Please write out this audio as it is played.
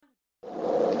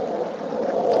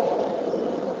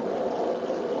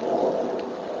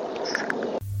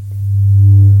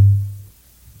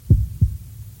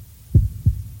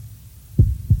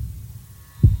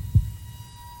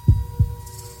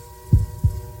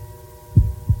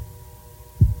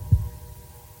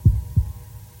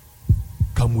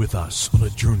Come with us on a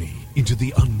journey into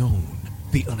the unknown,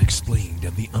 the unexplained,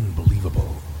 and the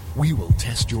unbelievable. We will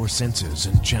test your senses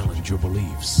and challenge your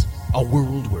beliefs. A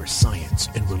world where science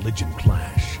and religion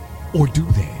clash. Or do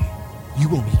they? You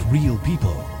will meet real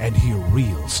people and hear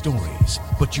real stories,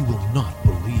 but you will not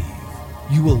believe.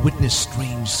 You will witness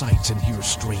strange sights and hear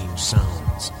strange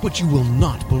sounds, but you will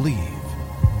not believe.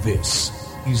 This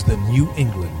is the New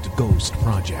England Ghost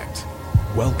Project.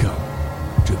 Welcome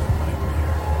to the nightmare.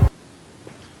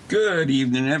 Good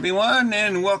evening, everyone,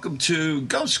 and welcome to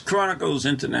Ghost Chronicles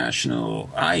International.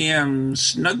 I am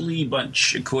Snuggly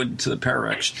Bunch, according to the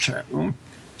Pararex chat room.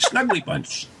 Snuggly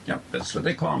Bunch. Yep, that's what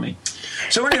they call me.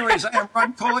 So anyways, I am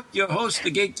Ron Pollock, your host, the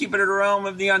gatekeeper of the realm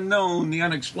of the unknown, the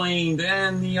unexplained,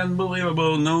 and the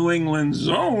unbelievable New England's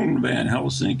own Van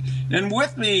Helsing. And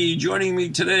with me, joining me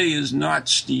today is not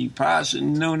Steve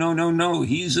Parson. No.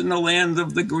 He's in the land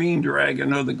of the green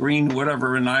dragon, or the green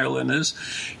whatever in Ireland is.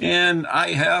 And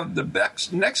I have the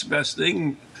next best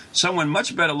thing, someone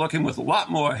much better looking with a lot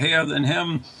more hair than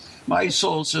him, my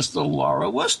soul sister,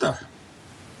 Laura Wooster.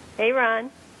 Hey,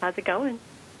 Ron. How's it going?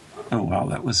 Oh, wow,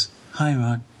 that was... Hi,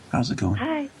 Ron. How's it going?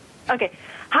 Hi. Okay.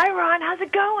 Hi, Ron. How's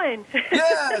it going?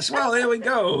 Yes, well, there we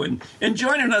go. And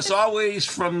joining us always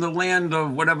from the land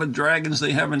of whatever dragons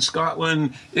they have in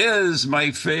Scotland is my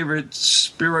favorite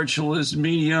spiritualist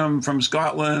medium from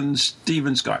Scotland,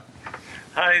 Stephen Scott.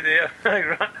 Hi there. Hi,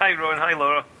 Ron. Hi,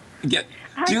 Laura.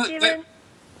 Hi, Stephen.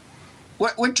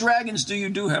 What dragons do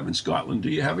you have in Scotland? Do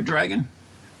you have a dragon?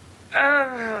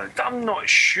 I'm not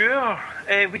sure.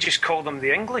 We just call them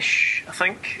the English, I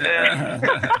think.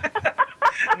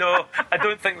 No, I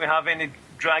don't think we have any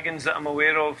dragons that I'm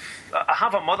aware of. I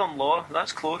have a mother-in-law.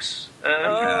 That's close.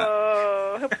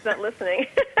 I hope he's not listening.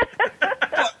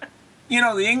 Well, you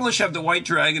know, the English have the white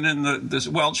dragon and the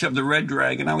Welsh have the red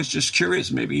dragon. I was just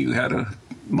curious. Maybe you had a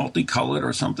multicolored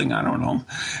or something. I don't know.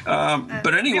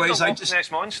 But anyways, I just...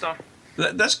 Ness Monster.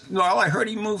 Well, I heard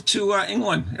he moved to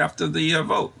England after the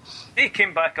vote. He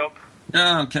came back up.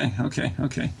 Oh,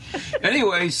 okay.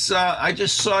 Anyways, I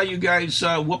just saw you guys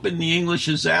whooping the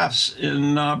English's ass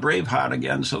in Braveheart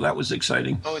again, so that was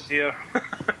exciting. Oh, dear.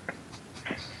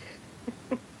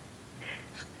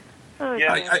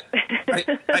 Yeah.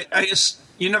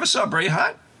 You never saw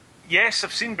Braveheart? Yes,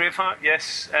 I've seen Braveheart,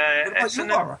 yes. What about you,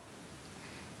 Laura?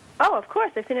 Oh, of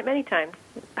course. I've seen it many times.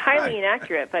 Highly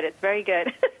inaccurate, but it's very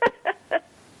good.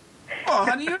 Well,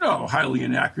 how do you know highly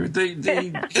inaccurate?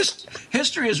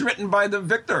 History is written by the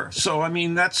victor. So, I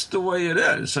mean, that's the way it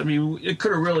is. I mean, it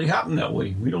could have really happened that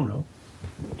way. We don't know.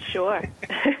 Sure.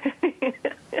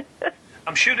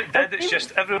 I'm sure it did. It's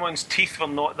just everyone's teeth were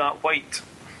not that white.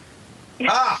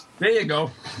 Ah, there you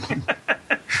go.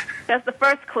 That's the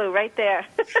first clue right there.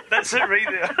 That's it right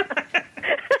there.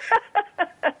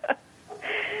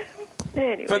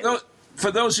 Anyway. For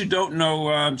those who don't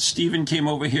know, Stephen came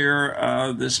over here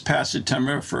this past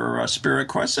September for Spirit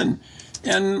Quest, and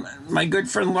my good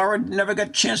friend Laura never got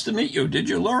a chance to meet you. Did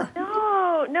you, Laura?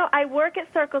 No. I work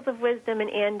at Circles of Wisdom in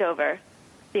Andover,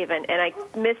 Stephen, and I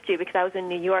missed you because I was in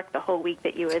New York the whole week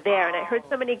that you were there, and I heard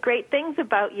so many great things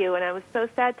about you, and I was so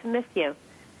sad to miss you.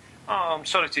 Oh, I'm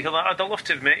sorry to hear that. I'd love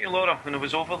to have met you, Laura, when I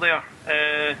was over there.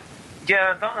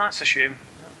 That's a shame.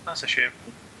 That's a shame.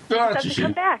 Oh, that's a shame.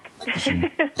 Come back.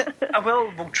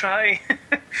 We'll try.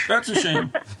 That's a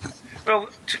shame. Well,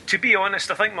 to be honest,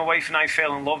 I think my wife and I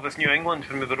fell in love with New England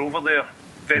when we were over there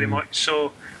very much.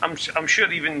 So I'm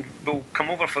sure even we'll come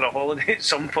over for a holiday at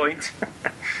some point.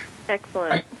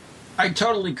 Excellent. I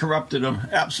totally corrupted him.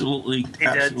 Absolutely. He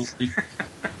absolutely. Did.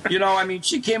 You know, I mean,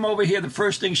 she came over here. The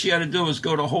first thing she had to do was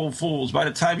go to Whole Foods. By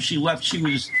the time she left, she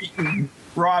was eating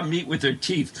raw meat with her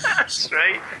teeth. That's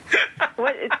right.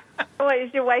 What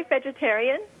is your wife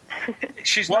vegetarian?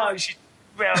 She's not.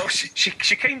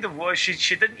 She kind of was.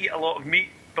 She didn't eat a lot of meat,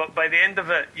 but by the end of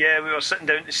it, we were sitting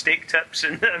down to steak tips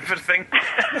and everything.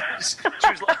 She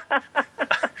was like,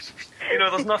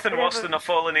 there's nothing worse than a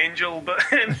fallen angel, but.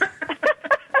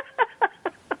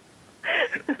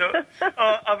 No,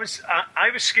 I was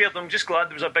scared. I'm just glad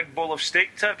there was a big bowl of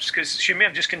steak tips because she may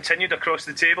have just continued across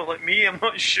the table like me. I'm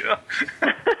not sure.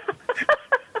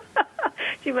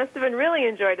 She must have really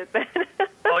enjoyed it then.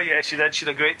 Oh yeah, she did. She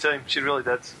had a great time. She really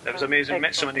did. It was amazing. Excellent.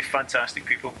 Met so many fantastic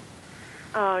people.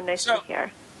 Oh, nice to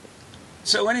hear.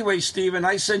 So anyway, Stephen,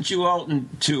 I sent you out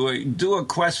to do a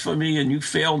quest for me, and you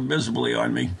failed miserably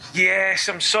on me. Yes,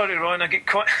 I'm sorry, Ron. I get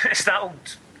caught. It's that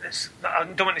old. I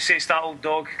don't want to say it's that old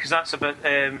dog because that's a bit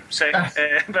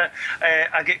but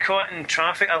I get caught in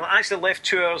traffic. I actually left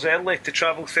 2 hours early to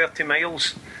travel 30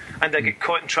 miles, and I get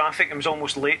caught in traffic. I was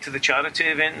almost late to the charity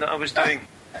event that I was doing.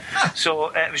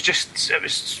 So it was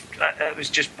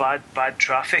just bad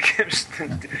traffic. It was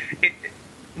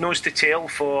nose to tail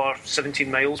for 17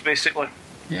 miles basically.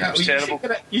 Yeah, it was terrible.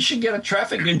 You should get a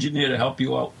traffic engineer to help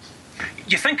you out.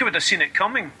 You think I would have seen it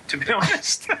coming, to be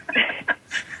honest. But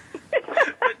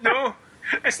no,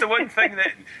 it's the one thing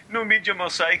that no medium or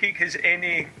psychic has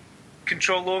any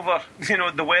control over,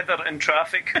 the weather and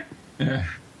traffic. Yeah.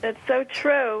 That's so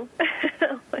true.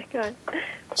 Oh, my God.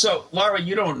 So, Laura,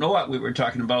 you don't know what we were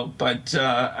talking about, but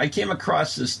I came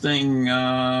across this thing.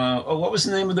 What was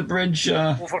the name of the bridge?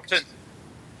 Overtoun.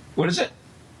 What is it?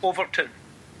 Overtoun.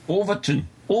 Overtoun.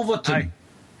 Aye.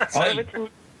 Aye.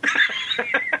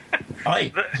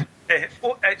 Aye.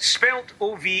 It's spelled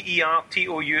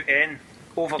Overtoun.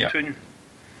 Overtoun. Yep.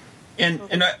 And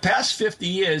in the past 50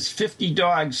 years, 50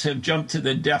 dogs have jumped to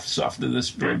their deaths off of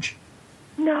this bridge.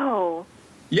 No.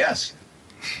 Yes.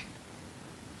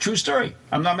 True story.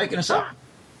 I'm not making this up.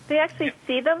 They actually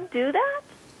see them do that?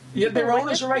 Yeah, their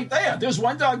owners are right there. There's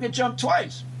one dog that jumped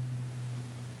twice.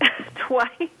 Twice?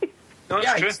 No,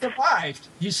 Yeah, true. he survived.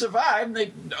 He survived.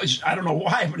 I don't know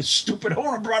why, but his stupid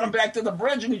owner brought him back to the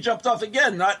bridge, and he jumped off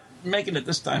again, not making it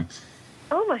this time.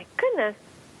 Oh, my goodness.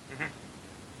 Mm-hmm.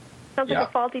 Sounds like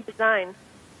a faulty design.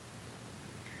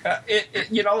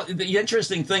 The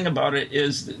interesting thing about it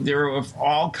is there are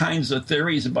all kinds of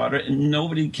theories about it, and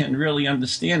nobody can really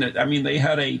understand it. I mean, they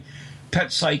had a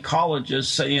pet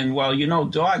psychologist saying, well,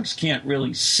 dogs can't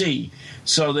really see.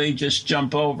 So they just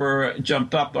jumped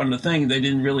up on the thing. They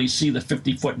didn't really see the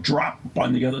 50-foot drop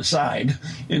on the other side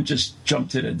and just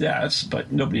jumped to their deaths.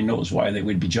 But nobody knows why they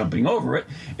would be jumping over it.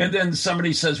 And then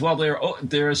somebody says, well,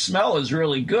 their smell is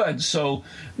really good. So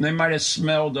they might have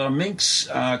smelled a minx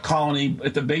colony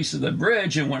at the base of the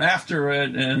bridge and went after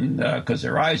it. And because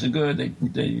their eyes are good, they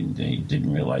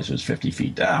didn't realize it was 50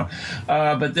 feet down.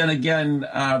 But then again,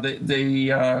 they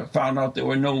found out there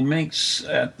were no minks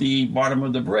at the bottom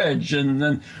of the bridge. And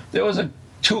then there was a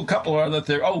couple of other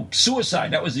things. Oh,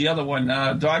 suicide. That was the other one.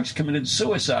 Dogs committed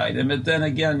suicide. And then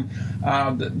again,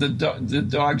 the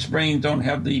dog's brain don't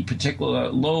have the particular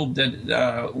lobe that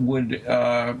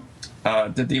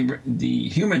that the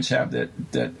humans have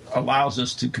that allows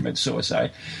us to commit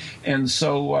suicide. And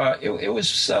so it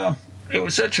was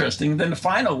interesting. Then the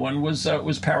final one was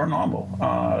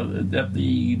paranormal. That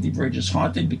the bridge is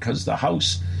haunted because the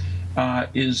house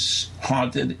is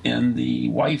haunted, and the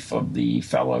wife of the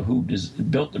fellow who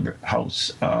built the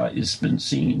house has been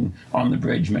seen on the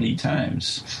bridge many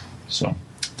times. So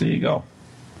there you go.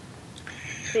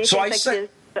 So I said,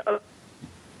 the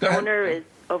owner is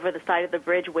over the side of the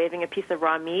bridge waving a piece of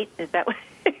raw meat. Is that what?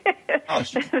 I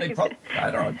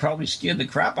don't know. Probably scared the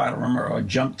crap out of them, or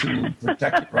jumped to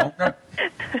protect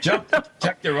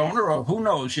their owner, or who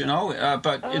knows,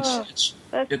 But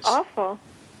it's awful.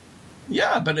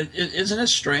 Yeah, but isn't it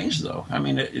strange, though? I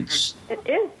mean, It is.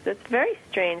 It's very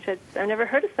strange. I've never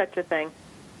heard of such a thing.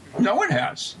 No one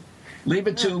has. Leave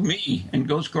it to me and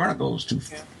Ghost Chronicles to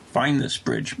find this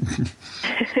bridge.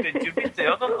 Did you read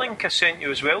the other link I sent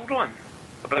you as well, Ron?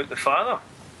 About the father?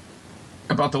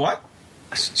 About the what?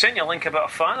 I sent you a link about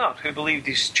a father who believed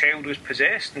his child was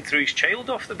possessed and threw his child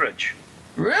off the bridge.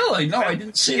 Really? No, I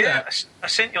didn't see that. I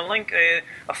sent you a link.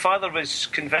 A father was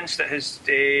convinced that his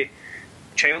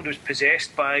child was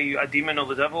possessed by a demon or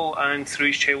the devil and threw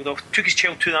his child off. Took his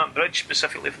child to that bridge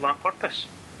specifically for that purpose.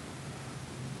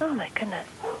 Oh my goodness!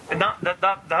 And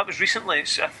that was recently. I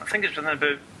think it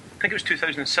was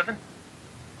 2007.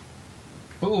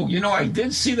 Oh, I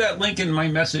did see that link in my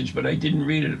message, but I didn't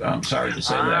read it. I'm sorry to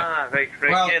say that. Ah, right.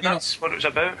 Well, yeah, that's what it was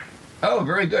about. Oh,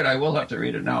 very good. I will have to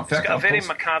read it now. In fact, it's got a very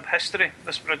macabre history,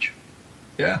 this bridge.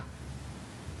 Yeah.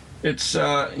 It's,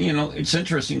 it's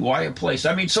interesting why a place.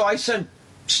 I mean, so I sent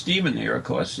Stephen there, of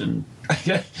course, and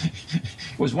I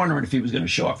was wondering if he was going to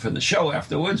show up for the show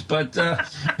afterwards, but...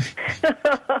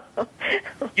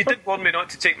 You did warn me not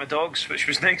to take my dogs, which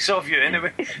was nice of you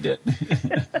anyway. I did.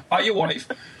 Or your wife.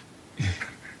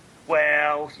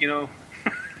 Well,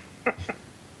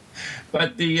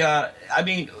 But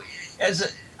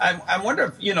I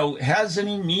wonder if, has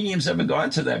any mediums ever gone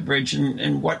to that bridge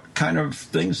and what kind of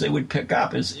things they would pick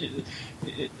up?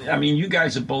 You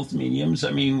guys are both mediums.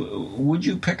 Would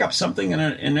you pick up something in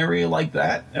an area like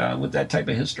that with that type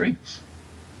of history?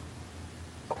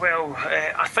 Well,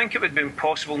 I think it would be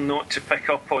impossible not to pick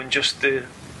up on just the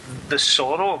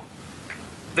sorrow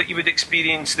that you would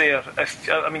experience there.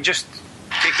 Just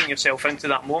taking yourself into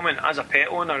that moment as a pet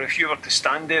owner, if you were to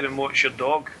stand there and watch your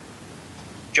dog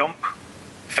jump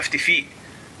 50 feet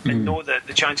and know that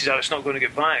the chances are it's not going to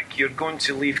get back, you're going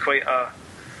to leave quite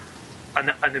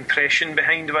an impression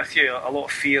behind with you, a lot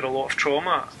of fear, a lot of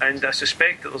trauma, and I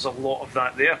suspect that there's a lot of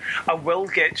that there. I will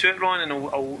get to it, Ron, and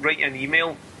I'll write you an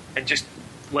email and just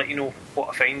let you know what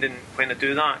I find and when I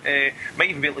do that. Might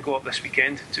even be able to go up this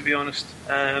weekend, to be honest.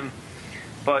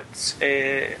 But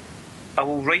I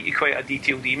will write you quite a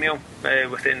detailed email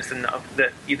with anything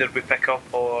that either we pick up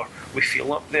or we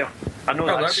feel up there. I know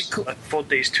that's cool. 4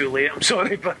 days too late, I'm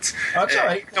sorry, but that's all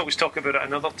right. We can always talk about it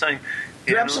another time.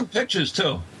 Grab some pictures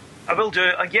too. I will do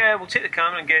it. Yeah, we'll take the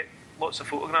camera and get lots of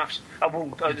photographs. I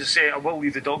will, as I say, I will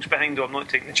leave the dogs behind, though I'm not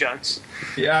taking the chance.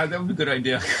 Yeah, that would be a good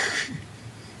idea.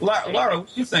 Laura,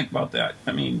 what do you think about that?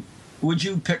 I mean, would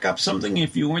you pick up something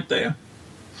if you weren't there?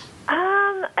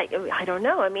 I don't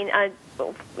know. I mean,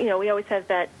 we always have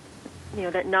that,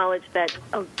 that knowledge that,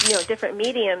 different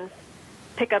mediums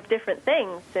pick up different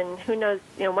things, and who knows,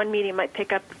 one medium might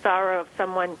pick up the sorrow of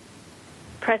someone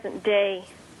present day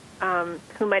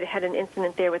who might have had an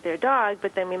incident there with their dog,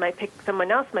 but then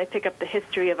someone else might pick up the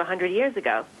history of 100 years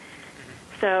ago.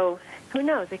 So who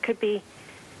knows? It could be,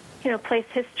 place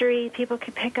history people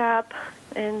could pick up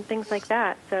and things like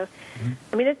that. So,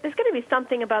 I mean, there's going to be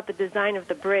something about the design of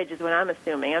the bridge is what I'm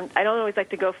assuming. I don't always like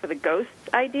to go for the ghost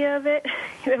idea of it.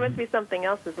 There must be something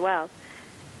else as well.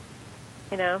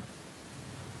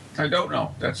 I don't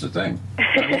know. That's the thing.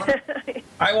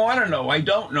 I want to know. I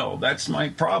don't know. That's my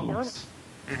problem.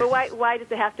 But why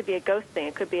does it have to be a ghost thing?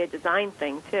 It could be a design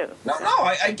thing too. No.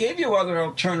 I gave you other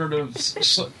alternative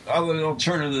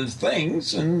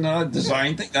things, and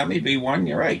design thing. That may be one.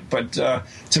 You're right, but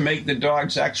to make the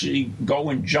dogs actually go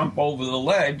and jump over the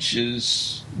ledge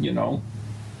is, it all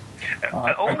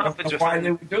happens. Why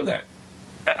they would do that?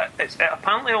 It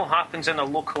apparently all happens in a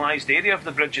localized area of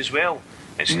the bridge as well.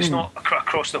 It's not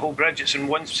across the whole bridge. It's in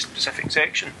one specific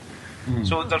section.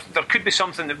 So there could be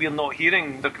something that we're not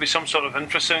hearing. There could be some sort of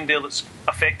infrasound there that's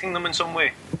affecting them in some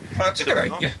way. That's a good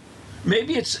idea.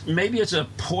 Maybe it's a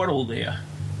portal there.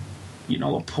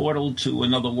 A portal to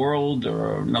another world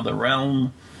or another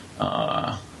realm.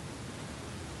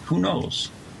 Who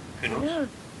knows? Yeah,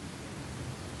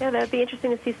 that would be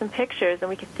interesting to see some pictures, and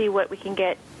we can see what we can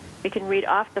get. We can read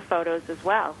off the photos as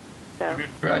well. So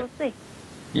right. We'll see.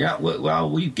 Yeah.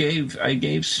 Well, I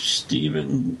gave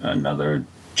Stephen another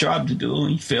job to do,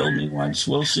 and he failed me once.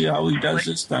 We'll see how he does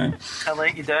this time. I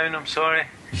let you down. I'm sorry.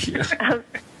 Yeah.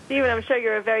 Stephen, I'm sure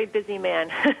you're a very busy man.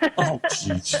 Oh,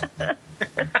 jeez.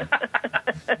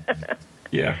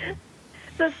 Yeah.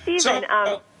 So, Stephen,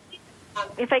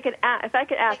 if I could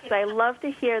ask, 'cause I love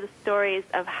to hear the stories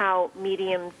of how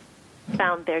mediums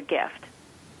found their gift.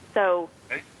 So,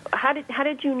 how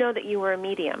did you know that you were a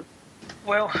medium?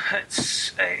 Well,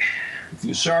 it's if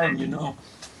you saw him,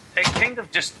 It kind of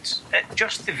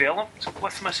just developed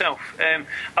with myself.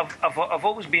 I've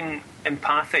always been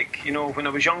empathic. When I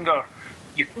was younger,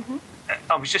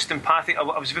 I was just empathic. I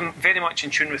was very much in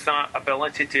tune with that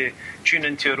ability to tune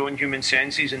into your own human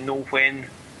senses and know when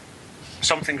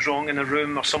something's wrong in a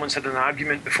room or someone's had an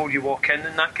argument before you walk in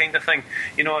and that kind of thing.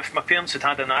 If my parents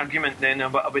had an argument, then I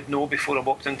would know before I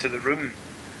walked into the room.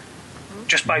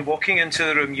 Just by walking into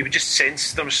the room, you would just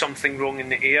sense there was something wrong in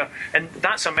the air. And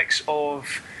that's a mix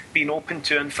of being open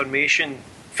to information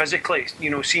physically,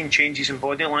 seeing changes in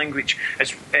body language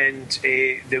and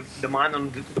the manner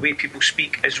and the way people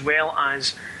speak, as well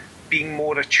as being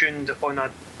more attuned on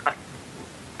a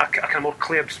kind of more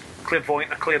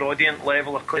clairvoyant, a clairaudient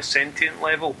level, a clairsentient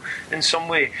level in some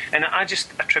way. And I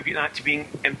just attribute that to being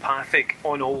empathic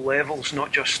on all levels,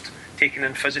 not just taking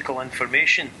in physical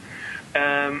information.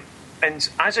 And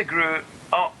as I grew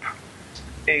up,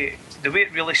 the way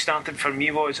it really started for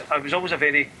me was I was always a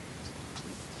very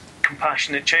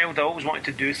compassionate child. I always wanted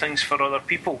to do things for other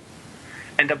people.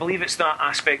 And I believe it's that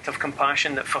aspect of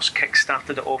compassion that first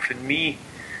kick-started it off in me,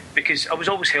 because I was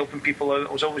always helping people out.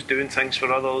 I was always doing things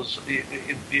for others,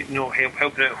 helping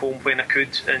out at home when I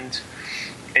could and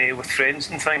with friends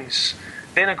and things.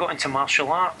 Then I got into martial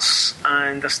arts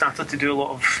and I started to do a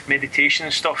lot of meditation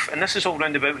and stuff. And this is all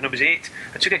round about when I was 8.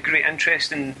 I took a great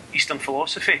interest in Eastern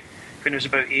philosophy when I was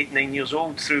about 8, 9 years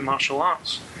old through martial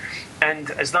arts.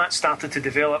 And as that started to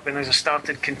develop and as I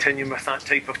started continuing with that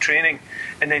type of training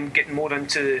and then getting more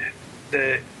into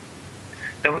the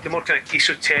more kind of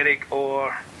esoteric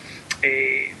or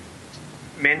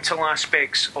mental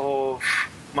aspects of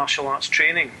martial arts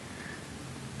training,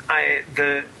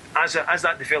 as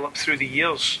that developed through the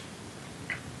years,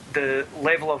 the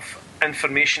level of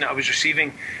information that I was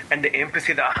receiving and the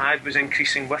empathy that I had was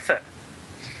increasing with it.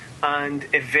 And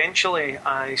eventually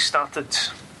I started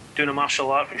doing a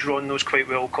martial art which Ron knows quite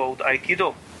well called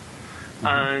Aikido.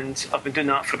 And I've been doing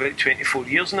that for about 24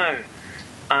 years now.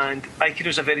 And Aikido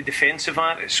is a very defensive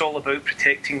art. It's all about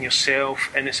protecting yourself,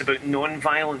 and it's about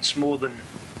non-violence more than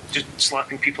just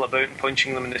slapping people about and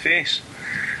punching them in the face.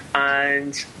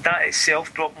 And that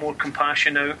itself brought more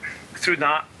compassion out. Through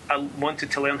that, I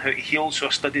wanted to learn how to heal, so I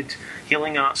studied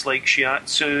healing arts like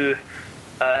shiatsu,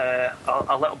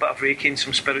 a little bit of Reiki and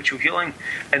some spiritual healing,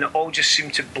 and it all just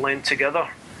seemed to blend together.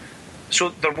 So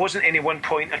there wasn't any one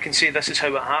point I can say this is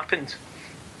how it happened.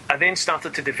 I then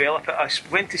started to develop it. I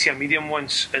went to see a medium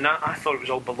once, and I thought it was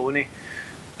all baloney.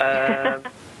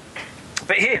 But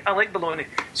hey, I like baloney.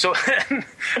 So,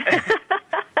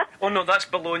 oh no, that's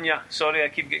Bologna. Sorry, I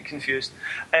keep getting confused.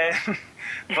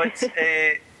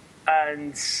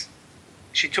 And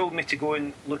she told me to go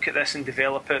and look at this and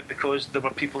develop it because there were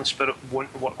people in spirit who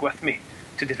want to work with me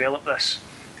to develop this.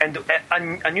 And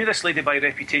I knew this lady by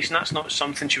reputation. That's not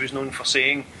something she was known for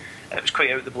saying. It was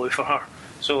quite out of the blue for her.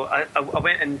 So I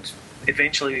went and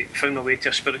eventually found my way to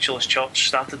a spiritualist church,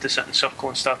 started to sit in circle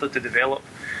and started to develop.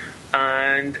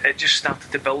 And it just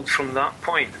started to build from that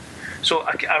point. So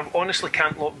I honestly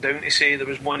can't lock down to say there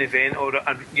was one event or,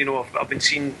 I've been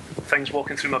seeing things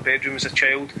walking through my bedroom as a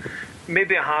child.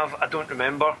 Maybe I have, I don't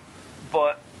remember.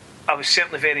 But I was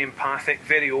certainly very empathic,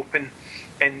 very open,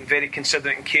 and very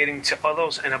considerate and caring to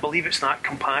others. And I believe it's that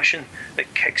compassion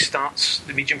that kickstarts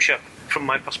the mediumship from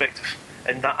my perspective.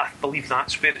 And that I believe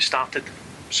that's where it started,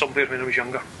 somewhere when I was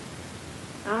younger.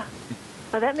 Well,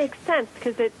 that makes sense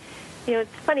because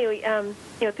it's funny.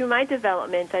 Through my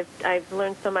development, I've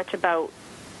learned so much about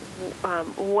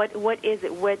what is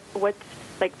it, what's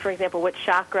like, for example, what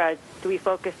chakra do we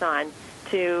focus on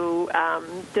to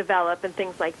develop and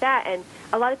things like that. And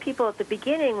a lot of people at the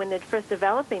beginning, when they're first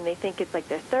developing, they think it's like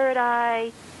their third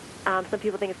eye. Some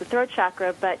people think it's the third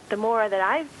chakra, but the more that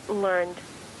I've learned,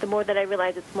 the more that I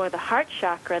realize it's more the heart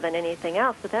chakra than anything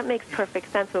else. So that makes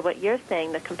perfect sense with what you're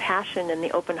saying, the compassion and the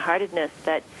open-heartedness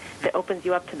that opens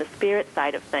you up to the spirit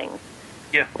side of things.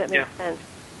 Yeah, that makes sense.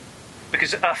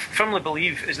 Because I firmly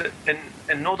believe is that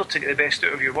in order to get the best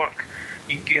out of your work,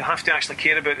 you have to actually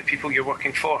care about the people you're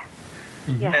working for.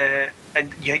 Mm-hmm. Yeah.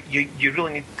 And you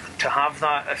really need to have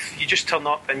that. If you just turn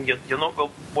up and you're not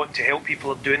wanting to help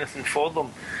people or do anything for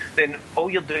them, then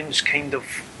all you're doing is kind of,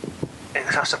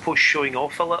 I suppose, showing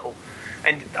off a little.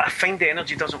 And I find the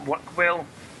energy doesn't work well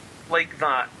like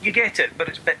that. You get it, but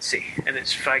it's bitsy and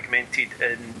it's fragmented,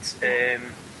 and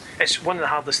it's one of the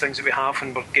hardest things that we have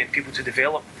when we're getting people to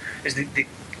develop is they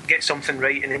get something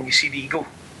right and then you see the ego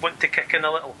want to kick in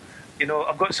a little.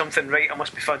 I've got something right, I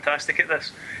must be fantastic at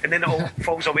this. And then it all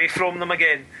falls away from them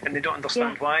again and they don't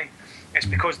understand why. It's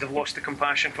because they've lost the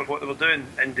compassion for what they were doing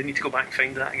and they need to go back and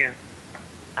find that again.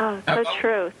 Oh, so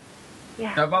true.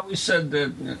 Yeah. I've always said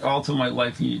that all through my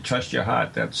life, you trust your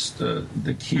heart. That's the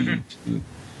key to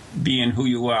being who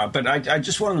you are. But I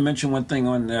just wanted to mention one thing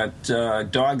on that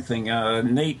dog thing.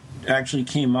 Nate actually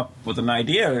came up with an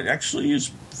idea. It actually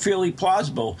is fairly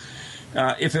plausible.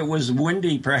 If it was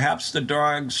windy, perhaps the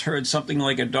dogs heard something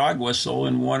like a dog whistle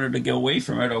and wanted to get away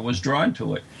from it or was drawn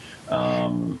to it.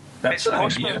 That's an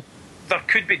idea. There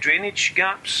could be drainage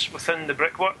gaps within the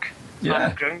brickwork.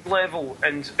 At ground level,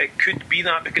 and it could be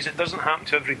that because it doesn't happen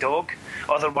to every dog.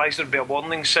 Otherwise, there'd be a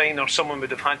warning sign, or someone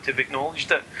would have had to have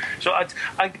acknowledged it. So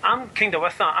I'm kind of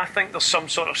with that. I think there's some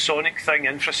sort of sonic thing,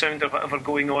 infrasound or whatever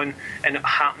going on, and it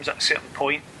happens at a certain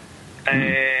point.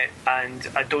 And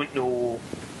I don't know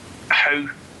how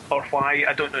or why.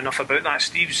 I don't know enough about that.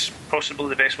 Steve's possibly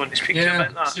the best one to speak to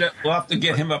about that. We'll have to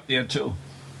get him up there too.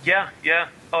 Yeah.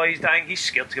 Oh, he's dying. He's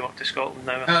scared to go up to Scotland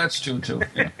now. That's true too.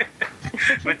 Yeah.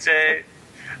 But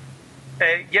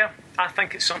I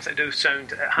think it's something to do with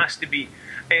sound. It has to be.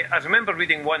 I remember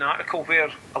reading one article where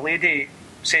a lady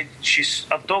said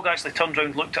her dog actually turned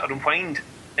around, looked at her and whined,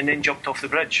 and then jumped off the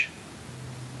bridge.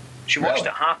 She watched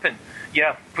it happen.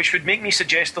 Yeah, which would make me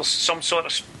suggest there's some sort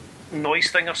of noise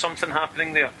thing or something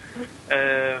happening there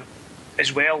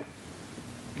as well.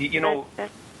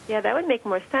 Yeah, that would make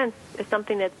more sense. It's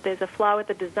something that there's a flaw with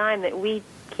the design that we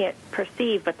can't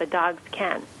perceive, but the dogs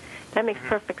can. That makes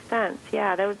perfect sense.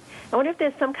 Yeah, I wonder if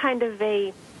there's some kind of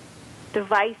a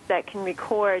device that can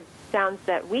record sounds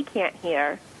that we can't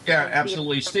hear. Yeah,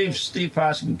 absolutely. Steve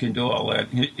Hoskin can do all that.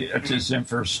 It's his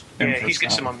infrasound. Yeah, he's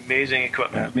got some amazing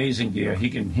equipment. Amazing gear. He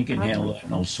can handle that.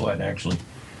 No sweat, actually.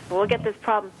 We'll get this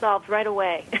problem solved right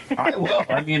away. I will.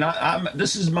 I mean,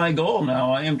 this is my goal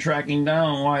now. I am tracking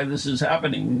down why this is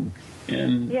happening,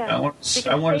 and I want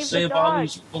to save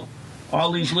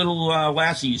all these little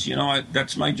lassies.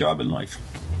 That's my job in life.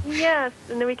 Yes,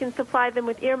 and then we can supply them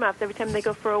with earmuffs every time they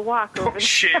go for a walk over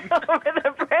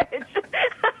the bridge.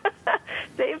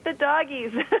 Save the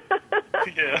doggies.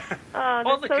 Yeah. Oh,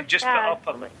 Or they that's so could just sad.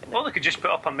 put up they could just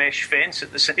put up a mesh fence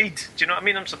at the side. Do you know what I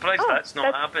mean? I'm surprised that's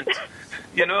not happened.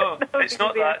 You know, it's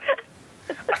not that.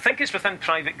 I think it's within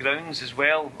private grounds as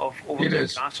well of Overtoun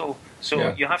Castle.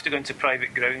 So you have to go into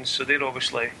private grounds. So they're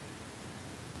obviously,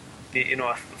 you know,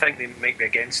 I think they might be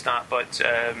against that. But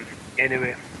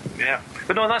anyway, yeah.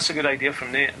 But no, that's a good idea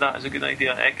from Nate. That is a good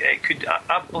idea. It could.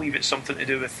 I believe it's something to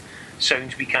do with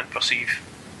sounds we can't perceive.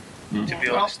 To be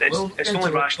honest, it's the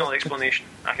only rational explanation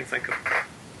I can think of.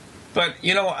 But,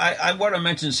 you know, I want to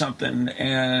mention something,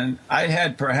 and I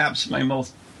had perhaps my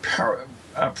most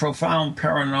profound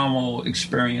paranormal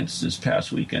experience this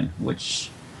past weekend,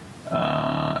 which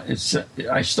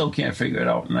I still can't figure it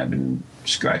out, and I've been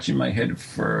scratching my head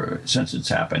since it's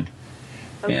happened.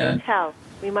 Okay, and tell.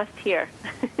 We must hear.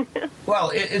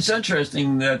 Well, it's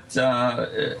interesting that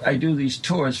I do these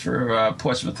tours for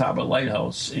Portsmouth Harbor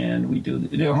Lighthouse, and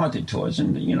they're haunted tours,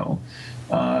 and you know,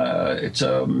 it's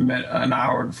an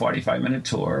hour and 45-minute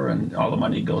tour, and all the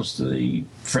money goes to the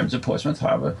Friends of Portsmouth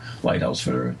Harbor Lighthouse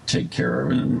for take care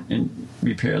of and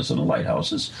repairs on the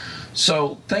lighthouses.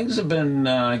 So things have been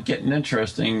getting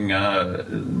interesting.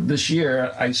 This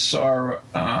year, I saw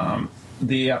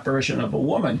the apparition of a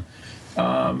woman.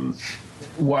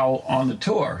 While on the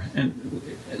tour, and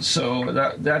so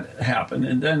that happened,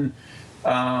 and then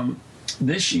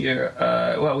this year,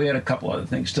 we had a couple other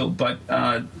things too. But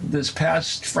this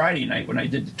past Friday night, when I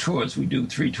did the tours, we do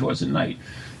 3 tours a night.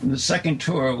 And the second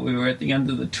tour, we were at the end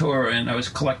of the tour, and I was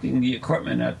collecting the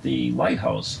equipment at the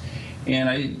lighthouse.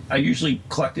 And I usually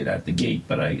collect it at the gate,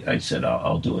 but I said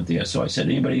I'll do it there. So I said,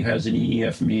 anybody who has any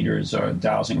EF meters or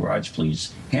dowsing rods,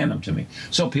 please hand them to me.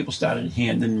 So people started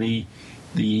handing me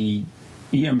the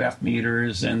EMF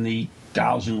meters and the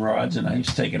dowsing rods, and I was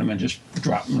taking them and just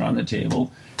dropping them on the table.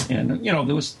 And, you know,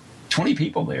 there was 20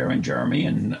 people there in Jeremy,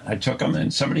 and I took them,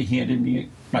 and somebody handed me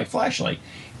my flashlight.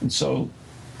 And so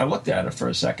I looked at it for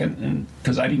a second, and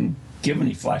because I didn't give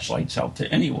any flashlights out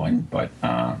to anyone, but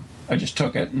I just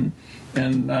took it and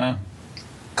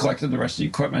collected the rest of the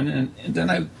equipment. And then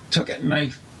I took it, and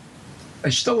I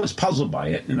still was puzzled by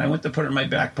it, and I went to put it in my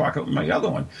back pocket with my other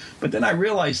one. But then I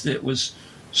realized that it was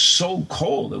so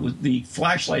cold. The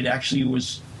flashlight actually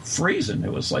was freezing.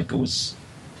 It was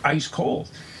ice cold.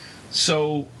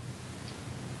 So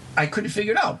I couldn't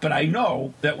figure it out. But I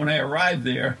know that when I arrived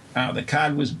there, my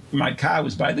car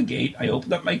was by the gate. I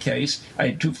opened up my case. I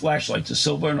had 2 flashlights, a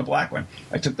silver and a black one.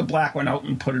 I took the black one out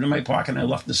and put it in my pocket, and I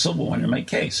left the silver one in my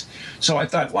case. So I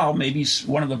thought, well, maybe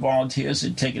one of the volunteers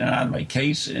had taken it out of my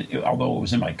case, although it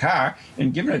was in my car,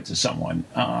 and given it to someone.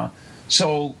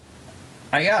 So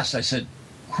I asked, I said,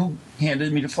 who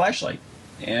handed me the flashlight?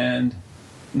 And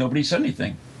nobody said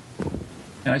anything.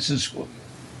 And I says,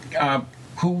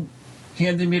 who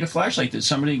handed me the flashlight? Did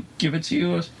somebody give it to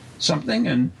you or something?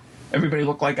 And everybody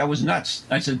looked like I was nuts.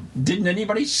 I said, didn't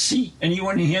anybody see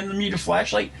anyone handing me the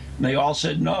flashlight? And they all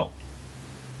said no.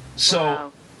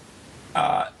 So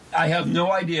I have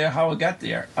no idea how it got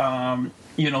there.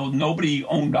 You know, nobody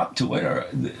owned up to it, or,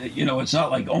 you know, it's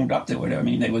not like owned up to it. I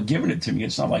mean, they were giving it to me.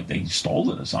 It's not like they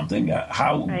stole it or something.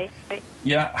 Right.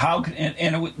 Yeah, how can,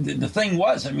 the thing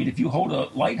was, I mean, if you hold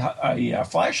a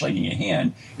flashlight in your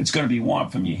hand, it's going to be warm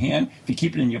from your hand. If you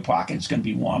keep it in your pocket, it's going to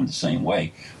be warm the same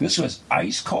way. This was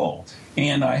ice cold,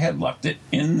 and I had left it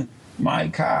in my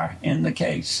car in the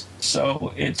case.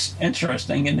 So it's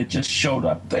interesting, and it just showed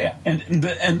up there. And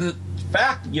the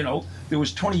fact, you know, there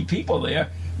was 20 people there.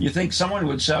 You think someone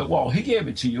would say, well, he gave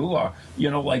it to you, or,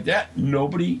 you know, like that.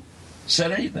 Nobody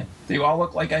said anything. They all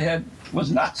looked like I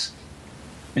was nuts.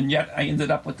 And yet I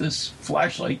ended up with this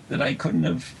flashlight that I couldn't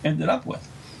have ended up with.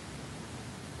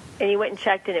 And you went and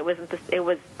checked, and it was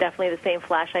definitely the same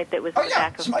flashlight that was in the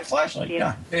back of it's my flashlight,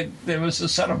 yeah. There was a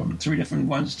set of them, 3 different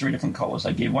ones, 3 different colors.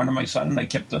 I gave one to my son, and I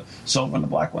kept the silver and the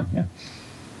black one, yeah.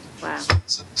 Wow.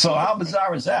 So how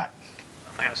bizarre is that?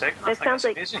 I think that's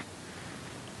amazing.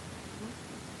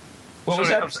 What was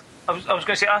that? I was going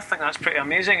to say, I think that's pretty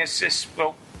amazing. It's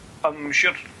well, I'm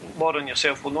sure Laura and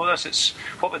yourself will know this. It's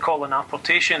what we call an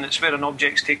apportation. It's where an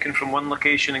object's taken from one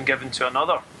location and given to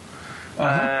another.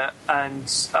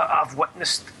 And I've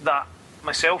witnessed that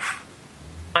myself.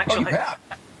 Actually, oh, you have?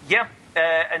 Yeah,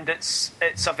 and it's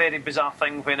a very bizarre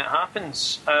thing when it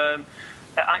happens.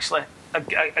 Actually,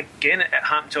 again, it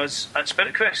happened to us at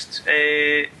Spirit Quest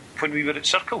when we were at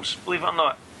Circles, believe it or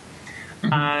not.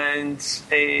 Mm-hmm.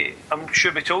 And I'm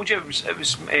sure we told you it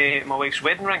was my wife's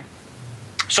wedding ring.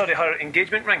 Sorry, her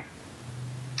engagement ring.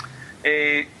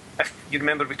 If you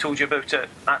remember, we told you about it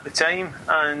at the time.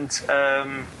 And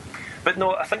but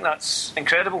no, I think that's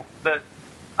incredible. That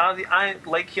I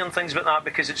like hearing things about that,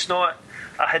 because it's not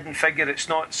a hidden figure. It's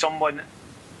not someone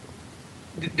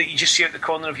that you just see out the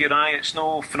corner of your eye. It's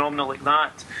no phenomena like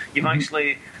that. You've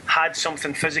actually had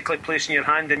something physically placed in your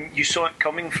hand and you saw it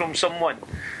coming from someone.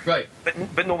 Right.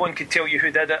 But no one could tell you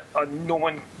who did it, or no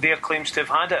one there claims to have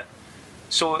had it.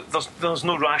 So there's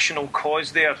no rational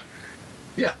cause there.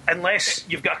 Yeah. Unless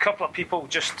you've got a couple of people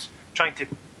just trying to,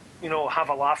 have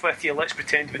a laugh with you. Let's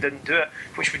pretend we didn't do it,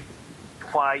 which would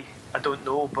why I don't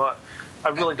know, but I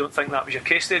really don't think that was your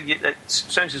case there. It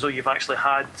sounds as though you've actually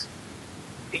had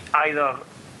either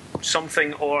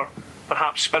something or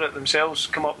perhaps spirit themselves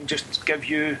come up and just give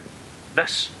you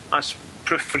this as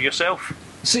proof for yourself.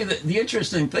 See, the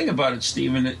interesting thing about it,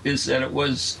 Stephen, is that it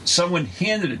was someone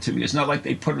handed it to me. It's not like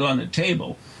they put it on the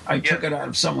table. I took it out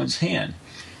of someone's hand.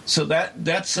 So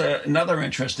that's another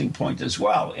interesting point as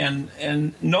well.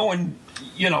 And no one,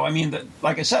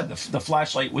 like I said, the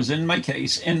flashlight was in my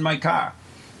case, in my car.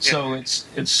 So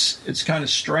it's kind of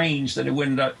strange that it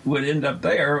would end up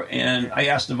there. And I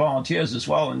asked the volunteers as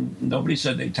well, and nobody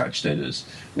said they touched it.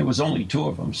 There was only 2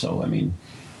 of them. So, I mean...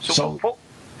 So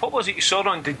what was it you saw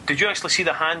on? Did you actually see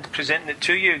the hand presenting it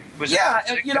to you?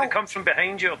 Did it come from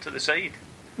behind you or to the side?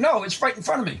 No, it's right in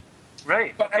front of me.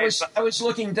 Right. But okay, I was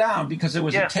looking down because there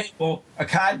was a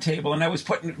card table, and I was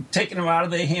taking them out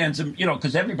of their hands, and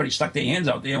because everybody stuck their hands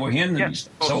out there and were handing me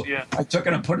stuff. So I took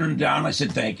it and put them down. I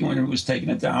said thank you when it was taking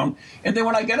it down, and then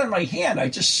when I got it in my hand, I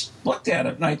just looked at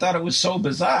it and I thought it was so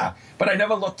bizarre, but I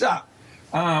never looked up.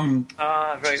 Right.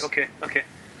 Okay.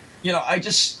 I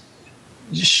just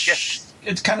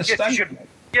it's kind of stunning.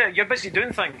 You're busy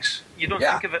doing things. You don't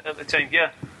think of it at the time.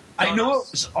 Yeah. I knew it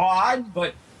was odd,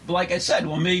 but like I said,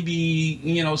 well, maybe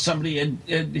somebody had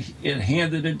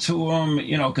handed it to him,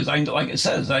 because like it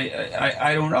says,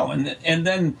 I don't know, and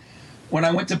then when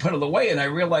I went to put it away and I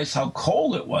realized how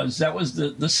cold it was, that was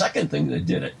the second thing that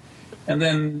did it, and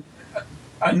then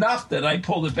enough that I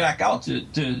pulled it back out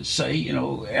to say,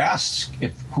 ask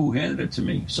who handed it to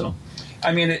me. So,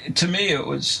 I mean, to me, it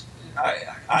was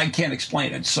I can't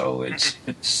explain it, so it's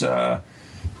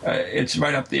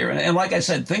right up there. And like I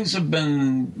said, things have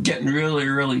been getting really,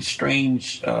 really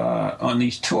strange on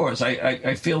these tours.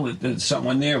 I feel that there's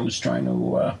someone there who's trying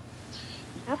to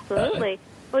absolutely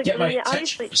get my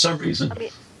attention for some reason.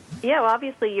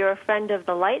 Obviously you're a friend of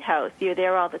the lighthouse. You're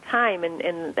there all the time,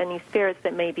 and these spirits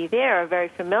that may be there are very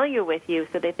familiar with you,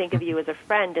 so they think of you as a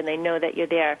friend, and they know that you're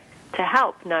there to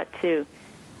help, not to,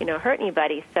 hurt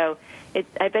anybody. So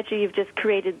I bet you've just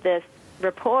created this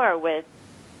rapport with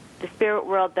the spirit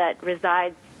world that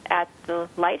resides at the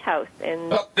lighthouse,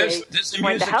 and there's the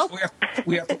music.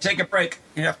 We have to take a break.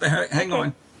 You have to hang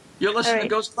on. You're listening to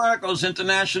Ghost Chronicles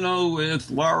International with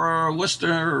Laura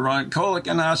Wooster, Ron Kolick,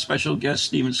 and our special guest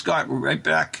Stephen Scott. We're right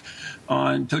back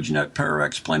on TogiNet,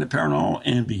 Pararex, Planet Paranormal,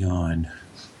 and beyond.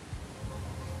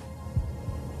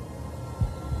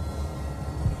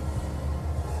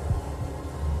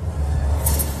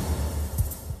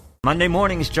 Monday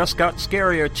mornings just got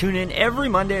scarier. Tune in every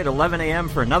Monday at 11 a.m.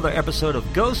 for another episode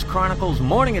of Ghost Chronicles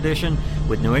Morning Edition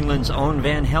with New England's own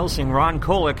Van Helsing, Ron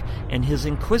Kolick, and his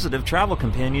inquisitive travel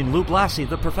companion, Lou Blassie,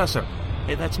 the Professor.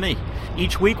 Hey, that's me.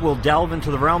 Each week we'll delve into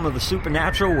the realm of the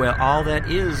supernatural, where all that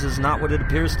is not what it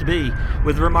appears to be.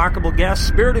 With remarkable guests,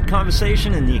 spirited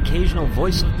conversation, and the occasional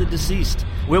voice of the deceased,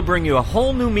 we'll bring you a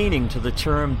whole new meaning to the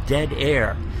term dead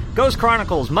air. Ghost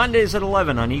Chronicles, Mondays at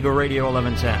 11 on Eagle Radio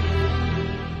 1110.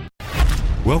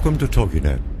 Welcome to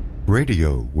TogiNet,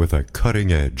 radio with a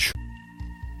cutting edge.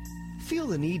 Feel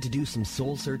the need to do some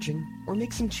soul searching or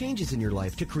make some changes in your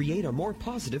life to create a more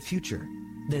positive future?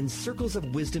 Then Circles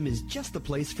of Wisdom is just the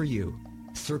place for you.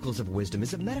 Circles of Wisdom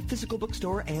is a metaphysical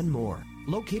bookstore and more,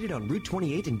 located on Route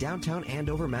 28 in downtown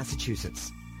Andover,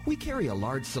 Massachusetts. We carry a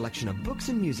large selection of books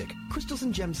and music, crystals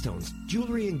and gemstones,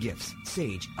 jewelry and gifts,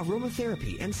 sage,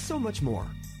 aromatherapy, and so much more,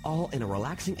 all in a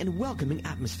relaxing and welcoming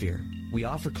atmosphere. We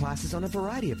offer classes on a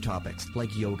variety of topics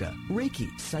like yoga, Reiki,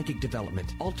 psychic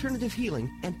development, alternative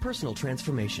healing, and personal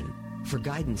transformation. For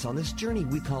guidance on this journey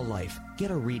we call life,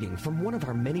 get a reading from one of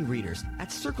our many readers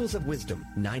at Circles of Wisdom,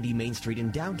 90 Main Street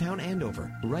in downtown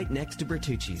Andover, right next to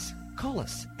Bertucci's. Call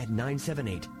us at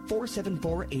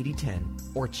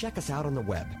 978-474-8010 or check us out on the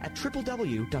web at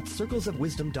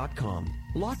www.circlesofwisdom.com.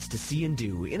 Lots to see and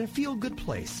do in a feel-good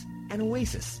place, an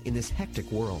oasis in this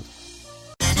hectic world.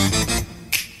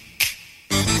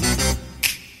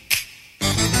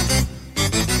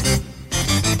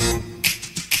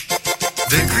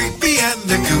 They're creepy and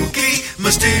they're kooky,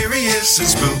 mysterious and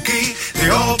spooky. They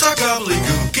all talk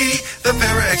gobbledygooky, the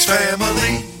Parax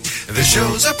family. The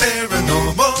shows are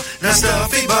paranormal, not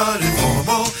stuffy but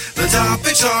informal. The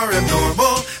topics are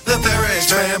abnormal, the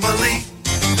Parax family.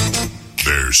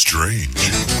 They're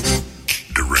strange,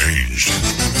 deranged,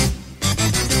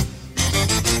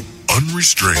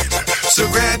 restrained. So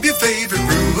grab your favorite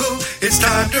brew. It's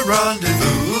time to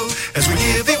rendezvous as we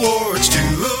give awards to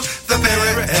the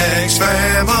Para-X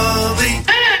family.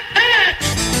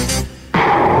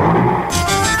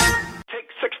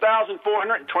 Take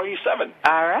 6,427.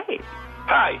 All right.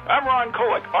 Hi, I'm Ron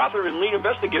Kolek, author and lead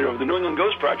investigator of the New England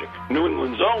Ghost Project, New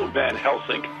England's own Van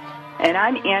Helsing. And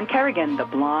I'm Ann Kerrigan, the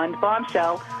blonde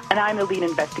bombshell, and I'm the lead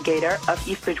investigator of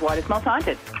East Bridgewater's Most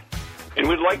Haunted. And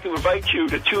we'd like to invite you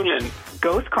to tune in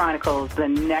Ghost Chronicles, The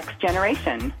Next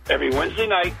Generation, every Wednesday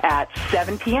night at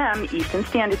 7 p.m. Eastern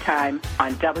Standard Time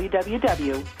on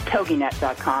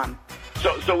www.toginet.com.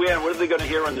 So Ann, what are they going to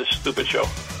hear on this stupid show?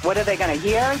 What are they going to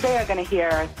hear? They are going to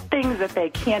hear things that they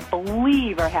can't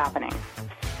believe are happening.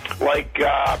 Like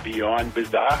Beyond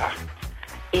Bizarre.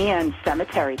 And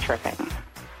cemetery tripping.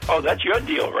 Oh, that's your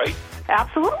deal, right?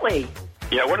 Absolutely.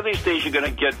 Yeah, one of these days you're going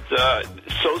to get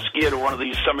so scared of one of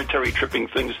these cemetery tripping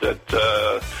things that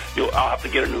I'll have to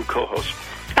get a new co-host.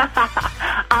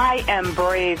 I am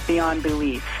brave beyond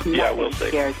belief. Yeah, we'll see.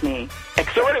 Scares me.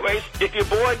 So anyways, if you're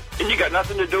bored and you got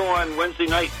nothing to do on Wednesday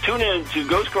night, tune in to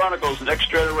Ghost Chronicles Next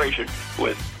Generation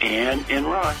with Ann and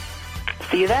Ron.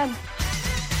 See you then.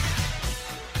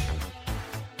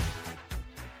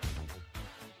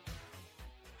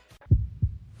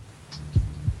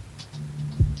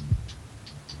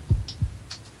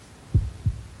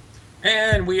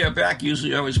 And we are back.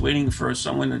 Usually I was waiting for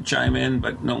someone to chime in,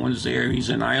 but no one's there.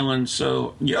 He's in Ireland.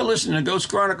 So you're listening to Ghost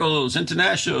Chronicles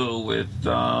International with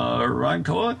Ron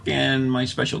Kolek and my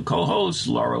special co-host,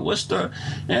 Laura Wooster,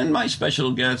 and my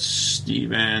special guest,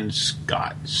 Stephen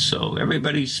Scott. So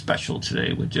everybody's special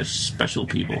today. We're just special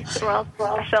people. We're all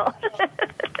special.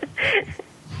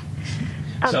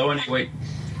 So anyway...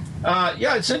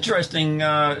 yeah, it's interesting.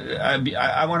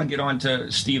 I want to get on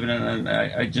to Stephen, and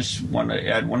I just want to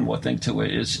add one more thing to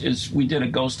it. Is we did a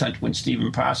ghost hunt when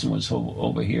Stephen Parson was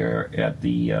over here at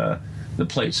the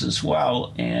place as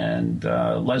well, and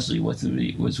Leslie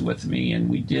was with me,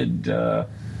 and we did the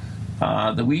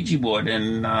Ouija board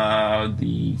in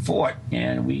the fort,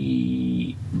 and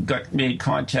we made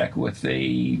contact with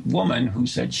a woman who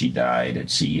said she died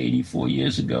at sea 84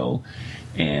 years ago,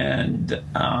 and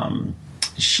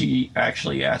she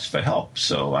actually asked for help.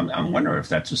 So I'm wondering if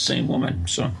that's the same woman.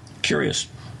 So curious.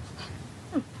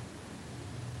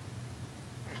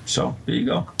 So there you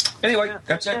go. Anyway,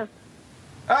 that's it. All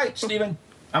right, Stephen.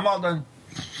 I'm all done.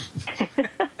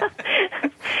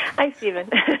 Hi, Stephen.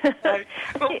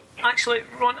 Well, actually,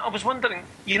 Ron, I was wondering,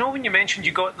 when you mentioned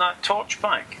you got that torch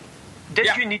back,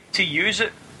 did you need to use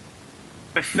it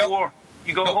before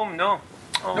you got home? No.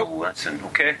 Oh, that's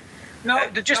okay. No,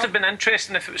 it'd just have been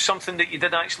interesting if it was something that you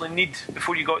did actually need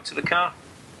before you got to the car.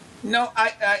 No,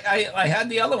 I had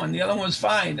the other one. The other one was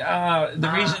fine.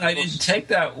 The reason I didn't take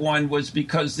that one was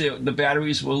because the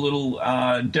batteries were a little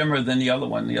dimmer than the other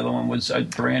one. The other one was a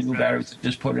brand new battery that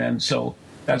just put in, so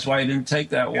that's why I didn't take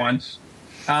that one.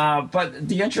 But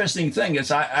the interesting thing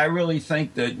is I really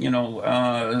think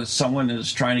that, someone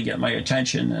is trying to get my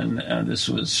attention, and this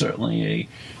was certainly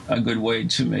a good way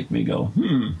to make me go,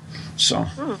 So...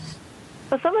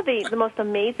 Well, some of the most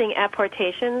amazing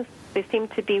apportations, they seem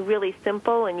to be really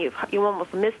simple, and you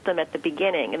almost miss them at the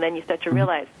beginning, and then you start to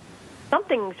realize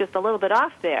something's just a little bit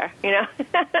off there, I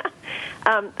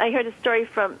heard a story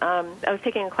from, I was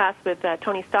taking a class with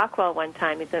Tony Stockwell one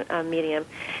time. He's a medium,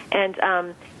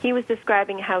 and he was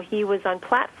describing how he was on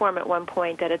platform at one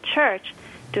point at a church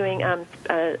doing at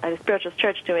a spiritualist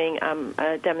church doing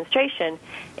a demonstration,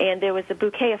 and there was a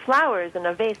bouquet of flowers in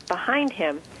a vase behind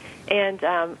him. And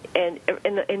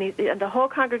the whole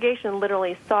congregation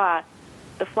literally saw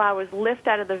the flowers lift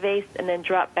out of the vase and then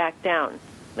drop back down,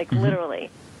 literally.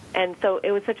 And so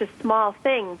it was such a small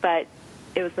thing, but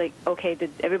it was like, okay, did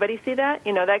everybody see that?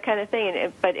 That kind of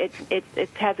thing. But it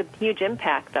has a huge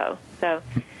impact, though. So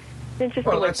it's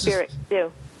interesting what spirits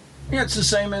do. Yeah, it's the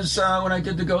same as when I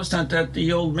did the ghost hunt at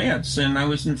the old manse, and I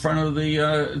was in front of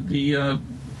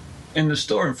in the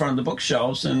store in front of the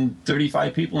bookshelves, and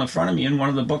 35 people in front of me, and one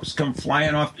of the books come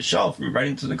flying off the shelf and right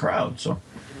into the crowd. So,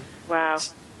 wow.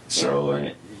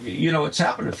 So, it's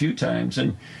happened a few times,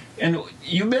 and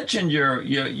you mentioned your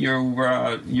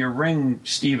ring,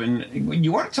 Stephen.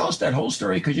 You want to tell us that whole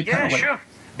story? Because you kind of sure.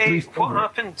 What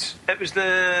happened? It was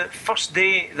the first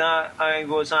day that I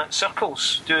was at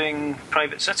Circles doing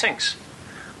private sittings,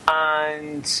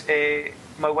 and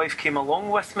my wife came along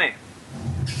with me.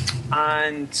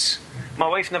 And my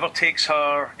wife never takes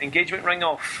her engagement ring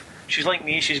off. She's like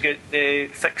me, she's got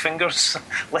thick fingers,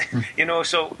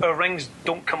 so her rings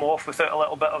don't come off without a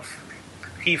little bit of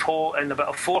heave-ho and a bit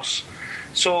of force.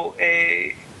 So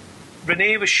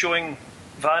Renee was showing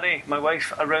Vary, my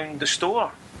wife, around the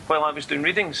store while I was doing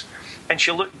readings. And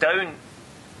she looked down,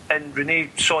 and Renee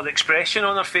saw the expression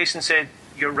on her face and said,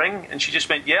 "Your ring?" And she just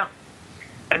went, "Yeah."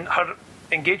 And her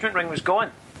engagement ring was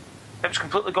gone. It was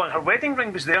completely gone. Her wedding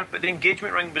ring was there, but the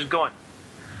engagement ring was gone.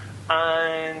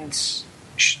 And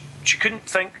she couldn't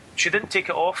think. She didn't take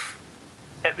it off.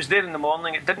 It was there in the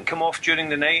morning. It didn't come off during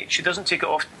the night. She doesn't take it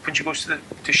off when she goes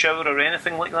to shower or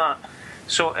anything like that.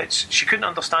 So she couldn't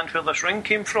understand where this ring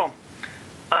came from.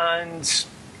 And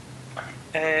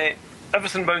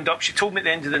everything wound up. She told me at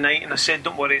the end of the night, and I said,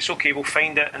 "Don't worry, it's okay, we'll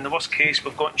find it. In the worst case,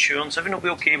 we've got insurance. Everything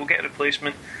will be okay, we'll get a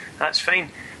replacement. That's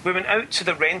fine." We went out to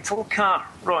the rental car,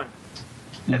 Ron.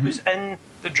 Mm-hmm. It was in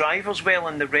the driver's well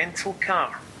in the rental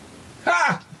car.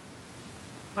 Ha!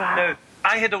 Wow. Now,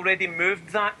 I had already moved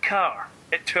that car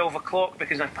at 12 o'clock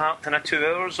because I parked in a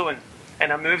 2-hour zone,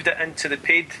 and I moved it into the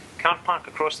paid car park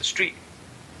across the street.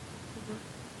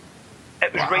 Mm-hmm.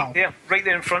 It was right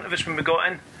there in front of us when we got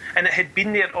in, and it had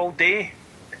been there all day.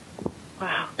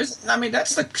 Wow. I mean,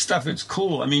 that's the stuff that's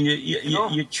cool. I mean,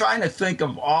 you're trying to think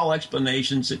of all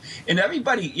explanations. And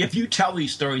everybody, if you tell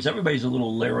these stories, everybody's a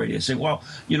little leery. They say, well,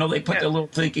 they put their little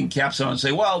thinking caps on and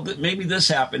say, well, maybe this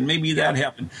happened, maybe that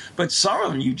happened. But some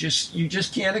of them you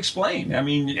just can't explain. I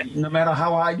mean, no matter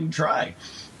how hard you try.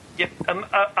 Yeah,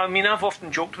 I mean, I've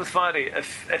often joked with Vary,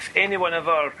 if anyone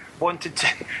ever wanted to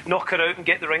knock her out and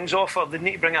get the rings off her, they'd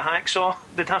need to bring a hacksaw.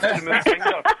 They'd have to remove a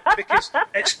finger because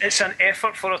it's an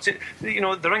effort for her to.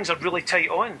 The rings are really tight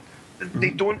on. They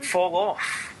don't fall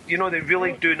off. They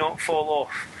really do not fall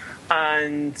off.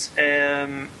 And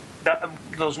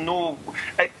there's no.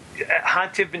 It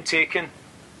had to have been taken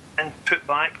and put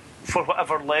back for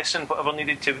whatever lesson, whatever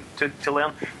needed to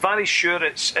learn. Vary's sure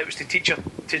it was to teach her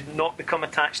to not become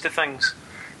attached to things,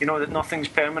 that nothing's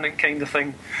permanent kind of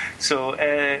thing. So,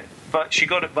 but she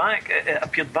got it back. It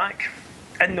appeared back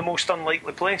in the most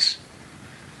unlikely place.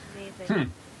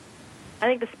 Amazing. I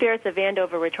think the spirits of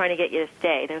Andover were trying to get you to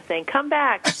stay. They were saying, "Come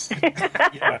back."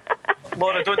 Yeah.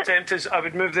 Laura, don't tempt us. I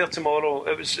would move there tomorrow.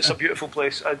 It's a beautiful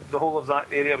place. The whole of that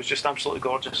area was just absolutely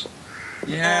gorgeous.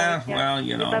 Yeah, well,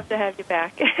 We'd love to have you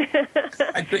back.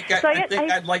 I think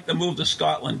I'd like to move to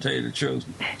Scotland, to tell you the truth.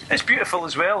 It's beautiful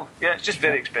as well. Yeah, it's just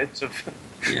very expensive.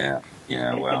 Yeah,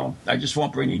 well, I just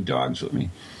won't bring any dogs with me.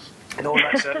 No,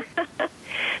 that's it.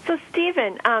 So,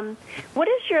 Stephen, what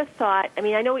is your thought? I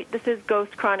mean, I know this is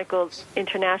Ghost Chronicles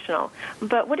International,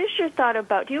 but what is your thought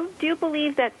about, do you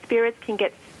believe that spirits can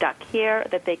get stuck here,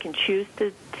 that they can choose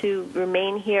to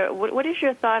remain here? What is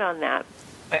your thought on that?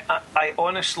 I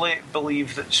honestly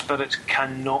believe that spirits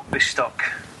cannot be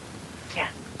stuck. Yeah.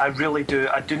 I really do.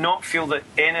 I do not feel that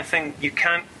anything, you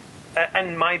can't,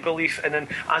 in my belief, and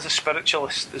as a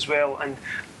spiritualist as well, and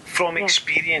from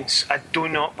experience, I do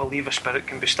not believe a spirit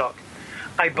can be stuck.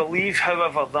 I believe,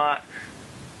 however, that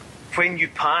when you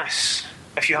pass,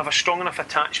 if you have a strong enough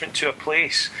attachment to a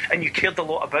place and you cared a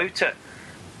lot about it,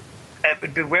 it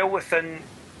would be well within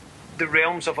the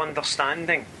realms of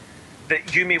understanding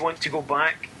that you may want to go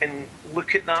back and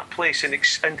look at that place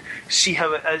and see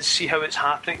how it is, see how it's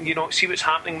happening, see what's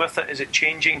happening with it. Is it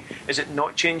changing? Is it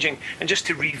not changing? And just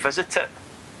to revisit it.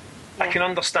 Yeah. I can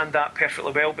understand that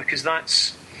perfectly well because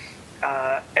that's,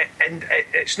 and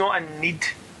it's not a need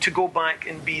to go back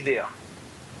and be there.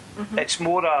 Mm-hmm. It's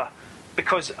more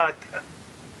because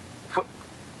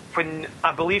when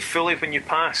I believe fully when you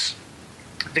pass,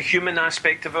 the human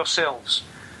aspect of ourselves,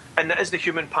 and it is the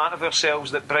human part of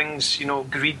ourselves that brings,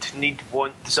 greed, need,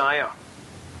 want, desire.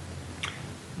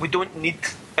 We don't need,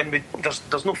 and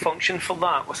there's no function for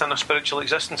that within a spiritual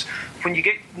existence. When you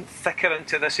get thicker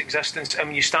into this existence and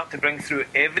when you start to bring through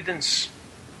evidence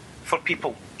for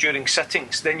people during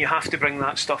sittings, then you have to bring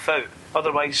that stuff out.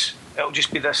 Otherwise, it'll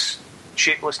just be this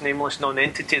shapeless, nameless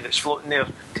non-entity that's floating there.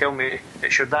 Tell me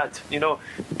it's your dad.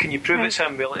 Can you prove it's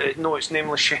him? Well, no, it's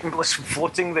nameless, shameless,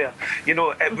 floating there.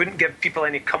 It wouldn't give people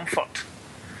any comfort.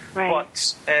 Right.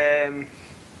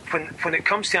 But when it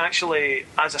comes to actually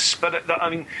as a spirit,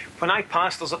 when I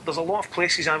pass, there's a lot of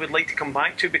places I would like to come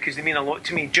back to because they mean a lot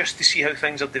to me, just to see how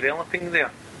things are developing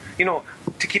there.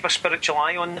 To keep a spiritual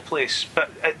eye on the place, but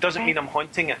it doesn't mean I'm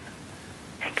haunting it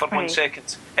for 1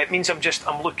 second. It means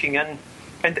I'm looking in.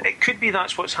 And it could be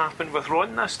that's what's happened with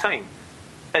Ron this time.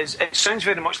 It sounds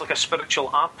very much like a spiritual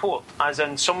apport, as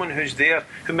in someone who's there,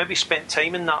 who maybe spent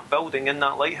time in that building, in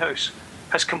that lighthouse,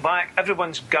 has come back,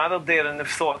 everyone's gathered there and they've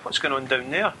thought, what's going on down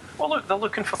there? Well, look, they're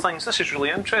looking for things. This is really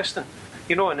interesting.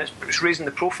 And it's raising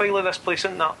the profile of this place.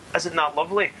 Isn't that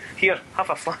lovely? Here,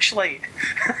 have a flashlight.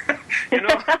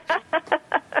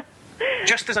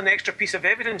 Just as an extra piece of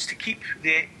evidence to keep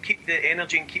the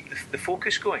energy and keep the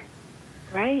focus going.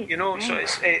 Right. You know, right. so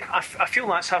it's. I feel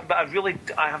that's happened, but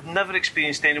I have never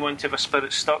experienced anyone to have a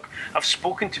spirit stuck. I've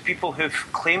spoken to people who've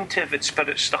claimed to have had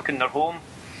spirits stuck in their home.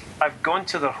 I've gone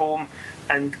to their home,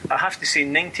 and I have to say,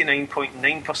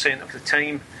 99.9% of the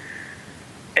time,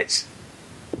 it's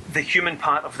the human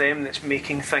part of them that's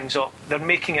making things up. They're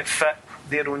making it fit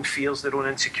their own fears, their own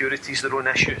insecurities, their own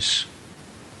issues.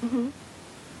 Mm-hmm.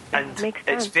 And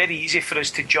it's very easy for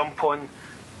us to jump on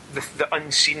the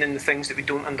unseen and the things that we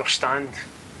don't understand,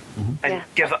 and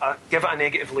give it a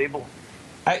negative label.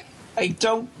 I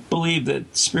don't believe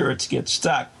that spirits get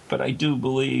stuck, but I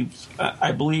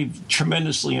believe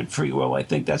tremendously in free will. I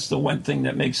think that's the one thing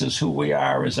that makes us who we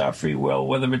are, is our free will,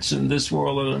 whether it's in this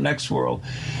world or the next world.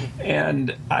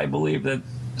 And I believe that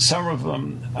some of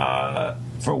them,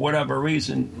 for whatever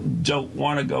reason, don't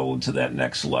want to go to that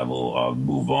next level or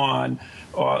move on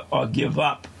or give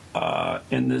up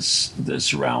in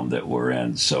this realm that we're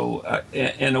in. So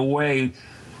in a way,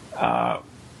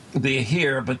 they're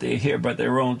here by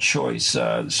their own choice.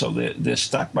 So they're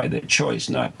stuck by their choice,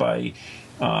 not by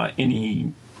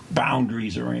any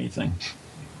boundaries or anything.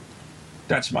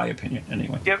 That's my opinion,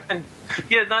 anyway.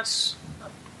 Yeah, that's.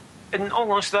 In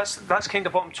all honesty, that's kind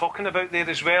of what I'm talking about there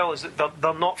as well. Is that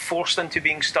they're not forced into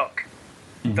being stuck.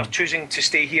 Mm-hmm. They're choosing to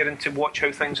stay here and to watch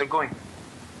how things are going.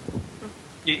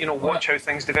 Watch how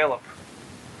things develop.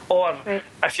 Or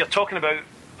if you're talking about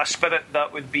a spirit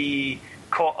that would be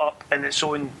caught up in its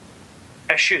own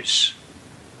issues.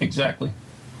 Exactly.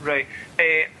 Right.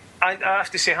 I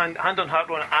have to say, hand on heart,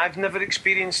 Ron, I've never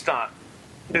experienced that.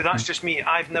 No, that's just me.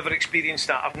 I've never experienced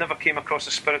that. I've never came across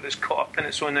a spirit that's caught up in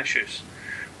its own issues.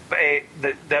 But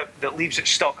that leaves it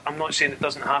stuck. I'm not saying it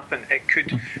doesn't happen. It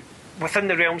could. Within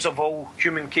the realms of all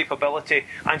human capability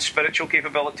and spiritual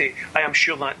capability, I am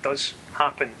sure that does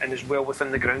happen and is well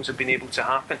within the grounds of being able to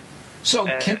happen. So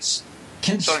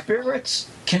can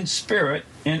spirit,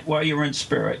 and while you're in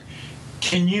spirit,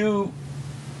 can you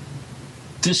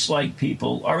dislike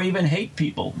people or even hate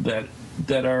people that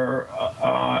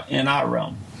are in our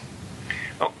realm?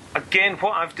 Well, again,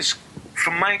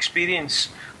 from my experience,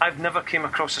 I've never came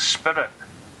across a spirit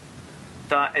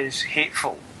that is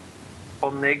hateful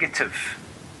or negative.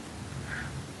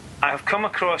 I have come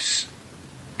across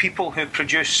people who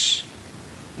produce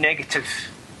negative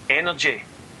energy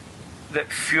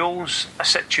that fuels a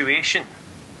situation.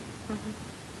 Mm-hmm.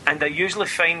 And I usually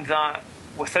find that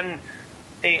within...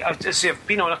 I've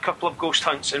been on a couple of ghost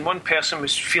hunts, and one person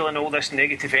was feeling all this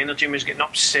negative energy and was getting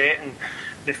upset, and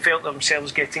they felt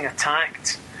themselves getting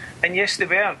attacked. And yes, they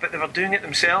were, but they were doing it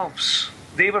themselves.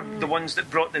 They were the ones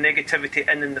that brought the negativity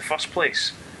in the first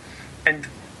place. And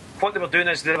what they were doing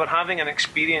is they were having an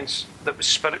experience that was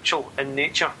spiritual in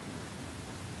nature.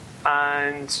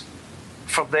 And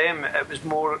for them, it was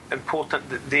more important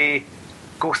that they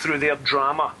go through their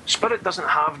drama. Spirit doesn't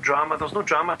have drama. There's no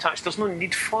drama attached. There's no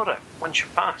need for it once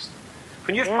you've passed.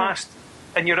 When you've passed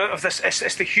and you're out of this,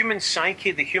 it's the human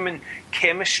psyche, the human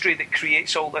chemistry that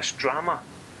creates all this drama.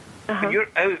 When you're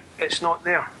out, it's not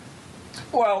there.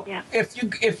 Well,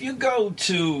 if you go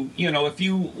to, if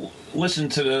you listen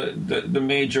to the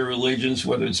major religions,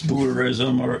 whether it's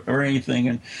Buddhism or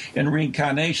anything, and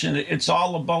reincarnation, it's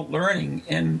all about learning.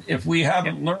 And if we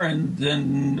haven't learned,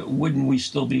 then wouldn't we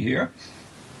still be here?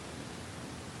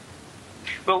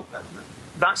 Well,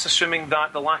 that's assuming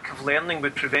that the lack of learning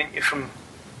would prevent you from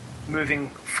moving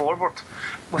forward.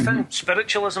 Within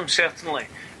spiritualism, certainly,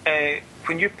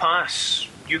 when you pass,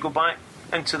 you go back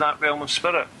into that realm of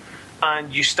spirit,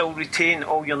 and you still retain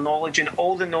all your knowledge and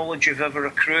all the knowledge you've ever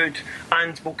accrued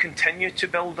and will continue to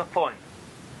build upon.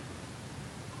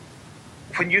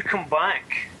 When you come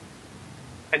back,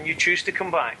 and you choose to come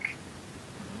back,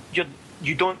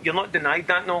 you're not denied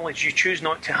that knowledge. You choose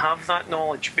not to have that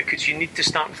knowledge because you need to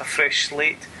start with a fresh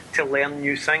slate to learn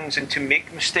new things and to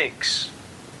make mistakes.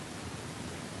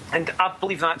 And I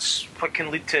believe that's what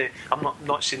can lead to... I'm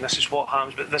not saying this is what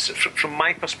happens, but this, from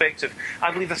my perspective,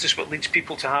 I believe this is what leads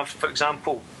people to have, for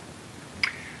example,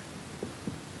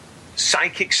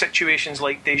 psychic situations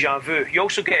like deja vu. You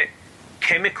also get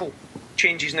chemical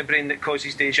changes in the brain that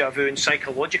causes deja vu and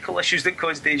psychological issues that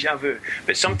cause deja vu.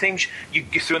 But sometimes you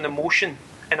go through an emotion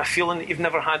and a feeling that you've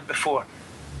never had before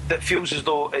that feels as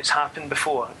though it's happened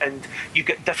before. And you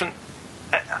get different...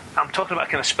 I'm talking about a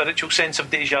kind of spiritual sense of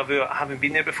deja vu. I haven't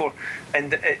been there before,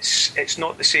 and it's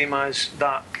not the same as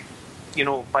that,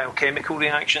 biochemical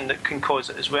reaction that can cause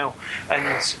it as well. And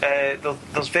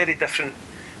there's very different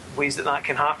ways that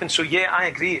can happen. So yeah, I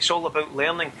agree. It's all about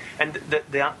learning, and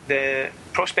the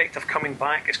prospect of coming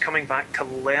back is coming back to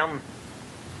learn,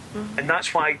 and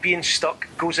that's why being stuck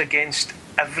goes against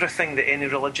everything that any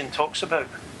religion talks about.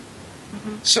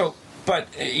 So But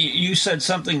you said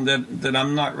something that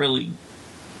I'm not really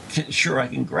sure I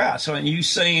can grasp. So, are you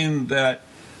saying that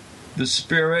the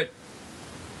spirit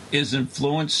is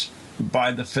influenced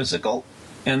by the physical,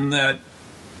 and that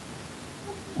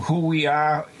who we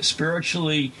are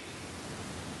spiritually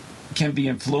can be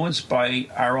influenced by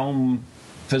our own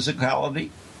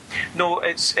physicality? No,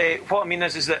 it's what I mean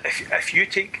is that if you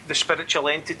take the spiritual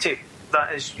entity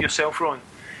that is yourself, Ron,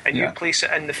 and you place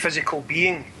it in the physical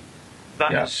being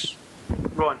that is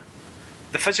Ron,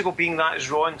 the physical being that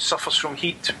is Ron suffers from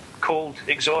heat, cold,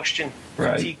 exhaustion,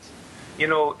 fatigue. You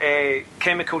know,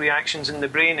 chemical reactions in the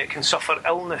brain. It can suffer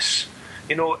illness.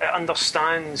 You know, it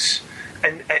understands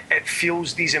and it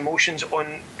feels these emotions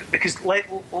on, because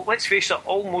let's face it,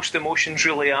 all most emotions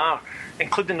really are,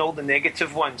 including all the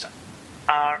negative ones,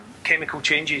 are chemical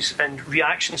changes and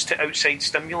reactions to outside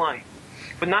stimuli.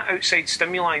 When that outside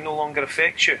stimuli no longer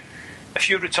affects you, if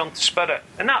you return to spirit,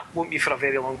 and that won't be for a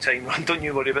very long time, don't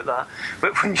you worry about that,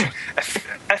 but when you,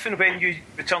 if and when you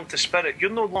return to spirit, you're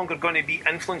no longer going to be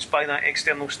influenced by that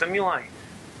external stimuli.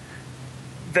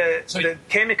 The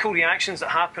chemical reactions that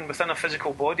happen within a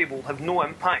physical body will have no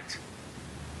impact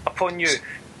upon you.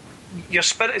 Your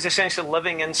spirit is essentially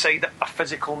living inside a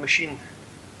physical machine.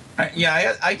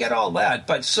 I get all that,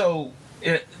 but so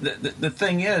the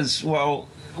thing is,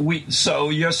 so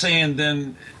you're saying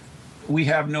then we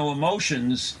have no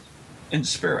emotions in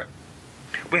spirit.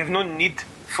 We have no need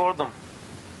for them.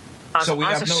 As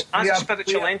a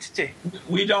spiritual entity.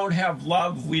 We don't have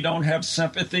love, we don't have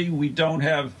sympathy, we don't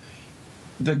have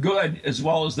the good as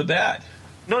well as the bad.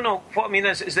 No, what I mean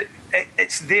is that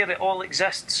it's there, it all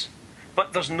exists,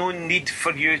 but there's no need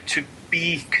for you to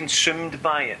be consumed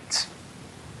by it.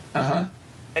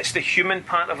 It's the human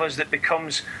part of us that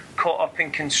becomes caught up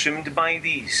and consumed by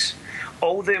these.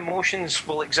 All the emotions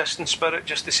will exist in spirit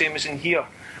just the same as in here,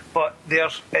 but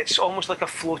it's almost like a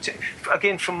floating,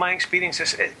 again from my experience,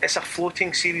 it's a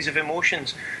floating series of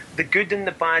emotions. The good and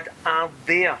the bad are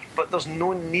there, but there's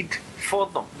no need for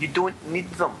them. You don't need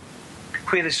them.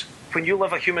 Whereas when you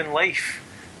live a human life,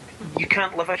 you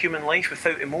can't live a human life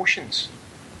without emotions.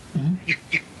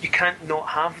 You can't not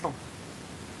have them.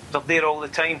 They're there all the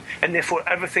time, and therefore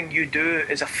everything you do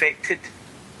is affected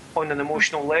on an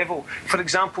emotional level. For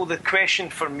example, the question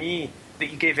for me that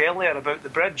you gave earlier about the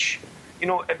bridge, you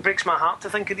know, it breaks my heart to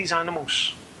think of these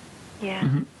animals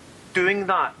doing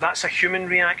that's a human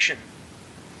reaction.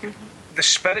 The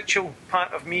spiritual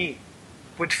part of me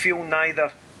would feel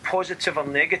neither positive or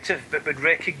negative, but would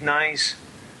recognise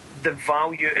the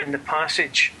value in the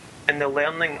passage and the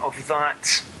learning of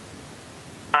that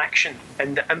action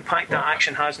and the impact that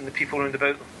action has on the people around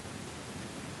about them.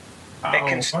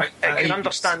 It can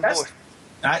understand both.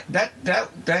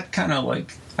 That kind of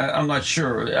like, I'm not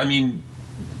sure. I mean,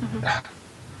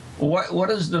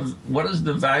 what is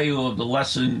the value of the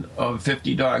lesson of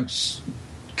 50 dogs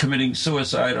committing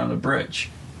suicide on a bridge?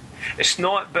 It's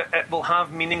not, but it will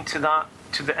have meaning to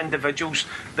the individuals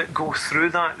that go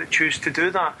through that choose to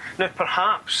do that. Now,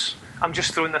 perhaps, I'm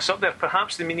just throwing this up there,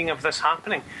 perhaps the meaning of this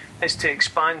happening is to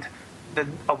expand the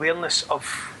awareness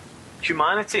of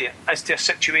humanity as to a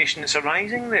situation that's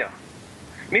arising there.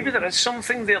 Maybe there is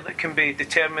something there that can be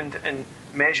determined and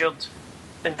measured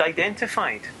and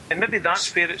identified, and maybe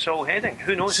that's where it's all heading.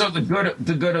 Who knows? So the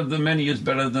good of the many is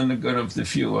better than the good of the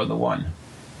few or the one.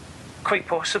 Quite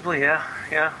possibly,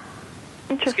 yeah.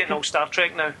 It's getting all Star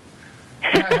Trek now.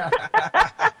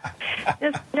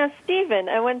 Now, Stephen,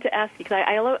 I wanted to ask you, because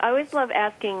I always love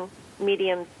asking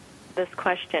mediums this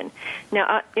question.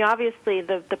 Now, obviously,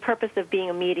 the purpose of being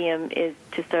a medium is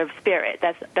to serve spirit.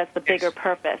 That's the bigger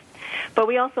purpose. But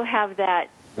we also have that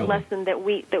lesson that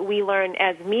we learn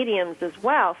as mediums as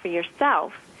well for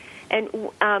yourself. And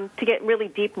to get really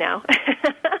deep now,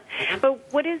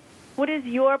 but what is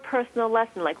your personal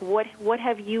lesson? Like, what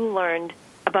have you learned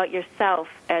about yourself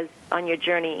as on your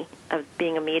journey of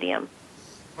being a medium?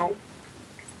 Well,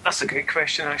 that's a great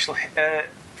question, actually.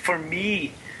 For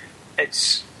me,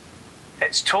 it's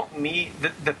taught me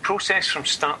the process from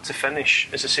start to finish,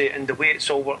 as I say, and the way it's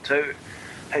all worked out,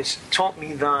 has taught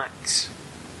me that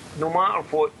no matter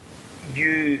what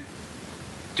you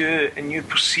do and you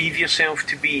perceive yourself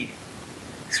to be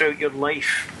throughout your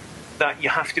life, that you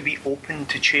have to be open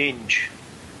to change,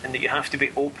 and that you have to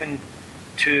be open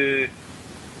to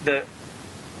the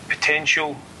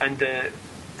potential and the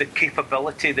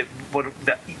capability that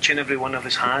each and every one of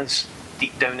us has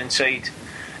deep down inside.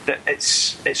 That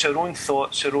it's our own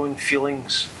thoughts, our own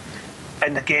feelings,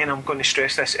 and again I'm going to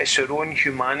stress this, it's our own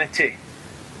humanity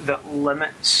that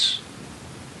limits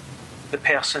the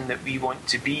person that we want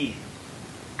to be,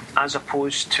 as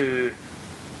opposed to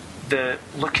the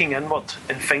looking inward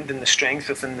and finding the strength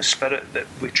within the spirit that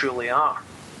we truly are.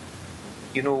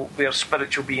 You know, we are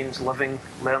spiritual beings living,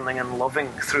 learning and loving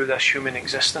through this human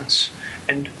existence.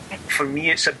 And for me,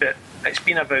 it's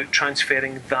been about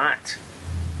transferring that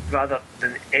rather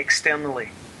than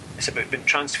externally. It's about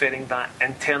transferring that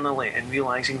internally and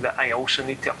realising that I also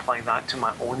need to apply that to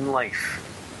my own life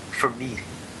for me.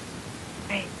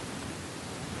 Right.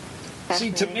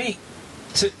 See, to me,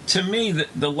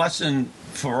 the lesson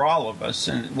for all of us,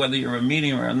 and whether you're a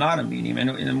medium or not a medium,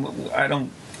 and I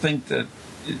don't think that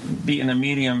being a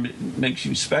medium makes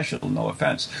you special, no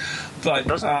offense, but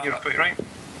you're quite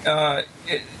right.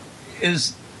 It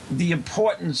is the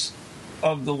importance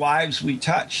of the lives we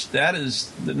touch. That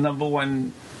is the number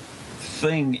one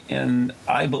thing, and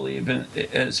I believe in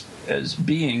as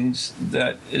beings,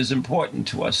 that is important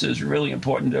to us, is really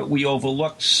important, that we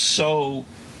overlook so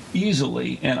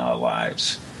easily in our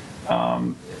lives.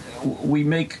 We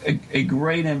make a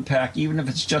great impact, even if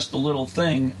it's just a little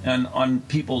thing, and on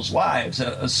people's lives.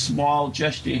 A small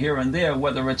gesture here and there,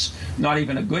 whether it's not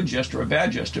even a good gesture or a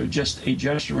bad gesture, just a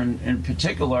gesture in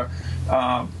particular,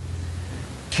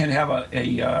 can have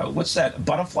a what's that,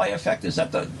 butterfly effect? Is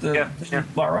that the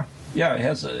Laura? Yeah, it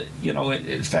has it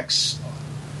affects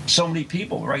so many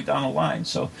people right down the line.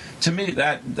 So to me,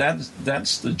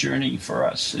 that's the journey for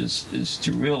us, is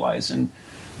to realize and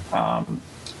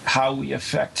how we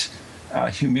affect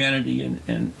humanity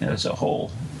and as a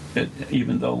whole,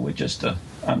 even though we're just a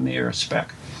mere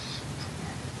speck.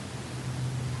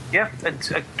 Yeah,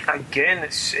 it's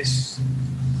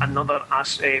another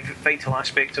vital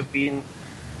aspect of being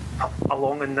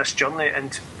along in this journey.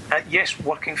 And yes,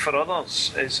 working for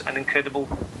others is an incredible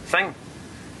thing.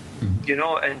 You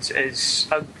know, and is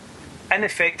in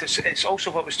effect, it's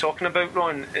also what I was talking about,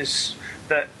 Ron, is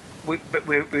that we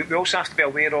also have to be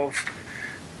aware of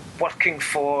working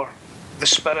for the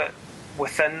spirit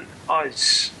within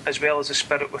us as well as the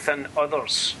spirit within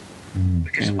others,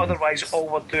 because otherwise all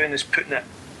we're doing is putting it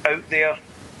out there.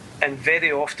 And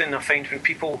very often I find when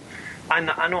people, I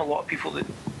know a lot of people that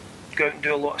go out and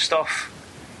do a lot of stuff,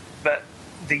 but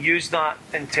they use that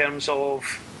in terms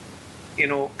of,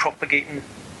 propagating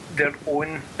their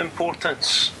own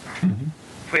importance,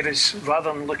 whereas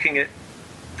rather than looking at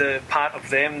the part of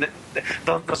them that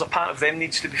there's a part of them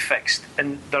needs to be fixed,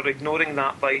 and they're ignoring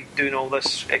that by doing all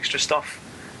this extra stuff,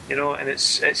 and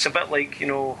it's a bit like,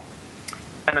 in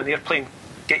an airplane,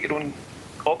 get your own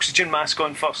oxygen mask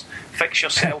on first, fix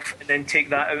yourself, and then take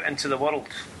that out into the world.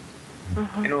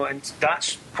 And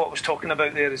that's what I was talking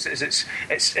about there, is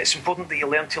it's important that you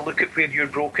learn to look at where you're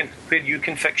broken, where you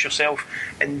can fix yourself,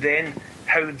 and then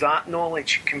how that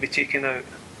knowledge can be taken out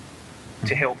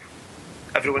to help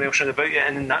everyone else around about you.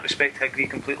 And in that respect, I agree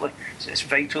completely. It's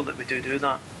vital that we do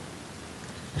that.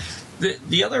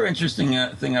 The other interesting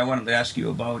thing I wanted to ask you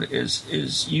about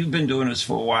is you've been doing this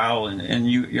for a while, and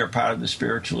you're part of the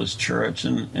Spiritualist Church,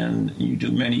 and you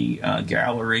do many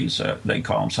galleries. They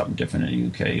call them something different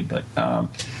in the UK. But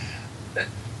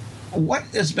what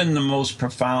has been the most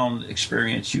profound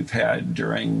experience you've had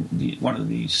during one of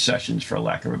these sessions, for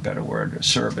lack of a better word, a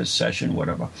service session,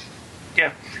 whatever?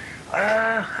 Yeah.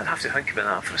 I'd have to think about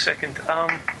that for a second.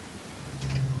 One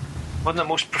of the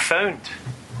most profound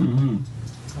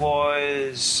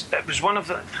was one of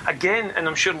the, again, and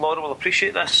I'm sure Laura will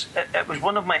appreciate this, it was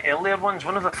one of my earlier ones,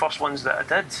 one of the first ones that I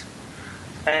did.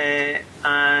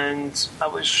 And I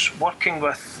was working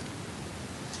with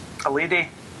a lady,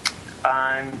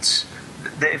 and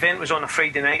the event was on a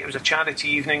Friday night. It was a charity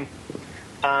evening,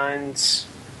 and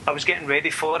I was getting ready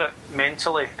for it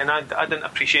mentally, and I didn't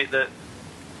appreciate that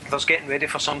there's getting ready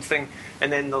for something,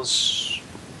 and then there's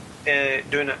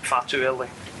doing it far too early.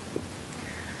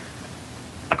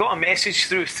 I got a message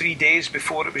through 3 days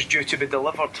before it was due to be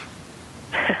delivered.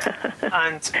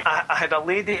 And I had a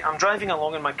lady, I'm driving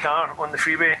along in my car on the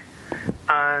freeway,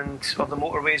 or the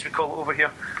motorways we call it over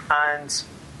here, and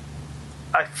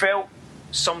I felt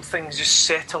something just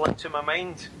settle into my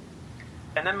mind.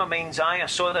 And in my mind's eye, I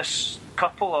saw this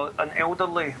couple, an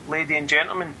elderly lady and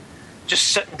gentleman, just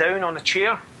sitting down on a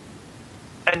chair.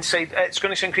 Inside, it's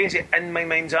going to sound crazy, in my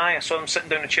mind's eye, I saw them sitting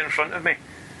down on a chair in front of me.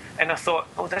 And I thought,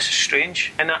 oh, this is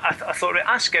strange. And I thought, right,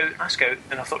 ask out.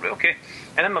 And I thought, right, okay.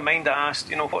 And in my mind, I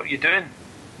asked, what are you doing?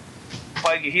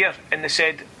 Why are you here? And they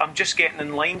said, I'm just getting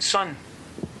in line, son.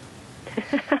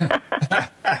 And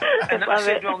I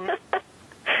said, well,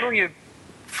 no, you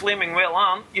flaming well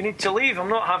aren't. You need to leave. I'm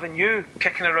not having you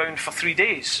kicking around for 3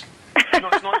 days. No,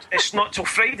 it's not till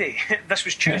Friday. This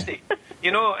was Tuesday.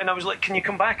 And I was like, can you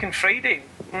come back on Friday?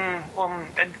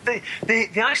 And they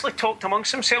actually talked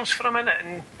amongst themselves for a minute,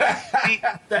 and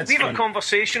we have a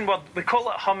conversation where we call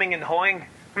it humming and hawing.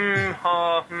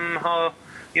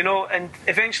 you know, and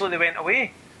eventually they went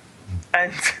away.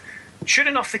 And sure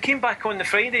enough, they came back on the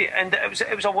Friday, and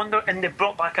it was a wonder, and they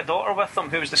brought back a daughter with them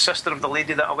who was the sister of the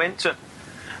lady that I went to.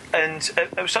 And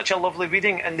it was such a lovely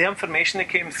reading, and the information they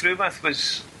came through with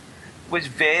was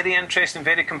very interesting,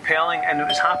 very compelling, and it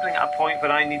was happening at a point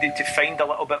where I needed to find a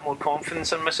little bit more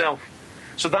confidence in myself.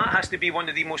 So that has to be one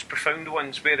of the most profound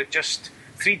ones, where it just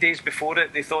 3 days before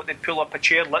it, they thought they'd pull up a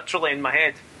chair literally in my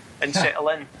head and settle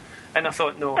in. And I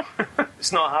thought, no,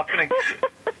 it's not happening.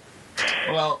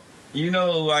 Well, you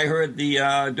know, I heard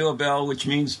the doorbell, which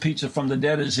means pizza from the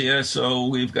dead is here, so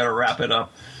we've got to wrap it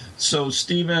up. So,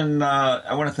 Stephen,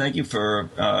 I want to thank you for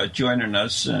joining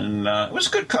us, and it was a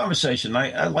good conversation.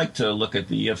 I like to look at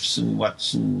the ifs and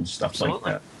whats and stuff like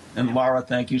that. And Laura,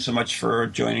 thank you so much for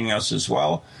joining us as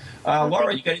well.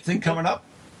 Laura, you got anything coming up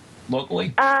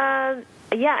locally?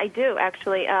 Yeah, I do,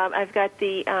 actually. I've got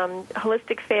the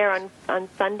Holistic Fair on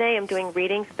Sunday. I'm doing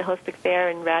readings at the Holistic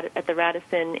Fair at the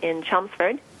Radisson in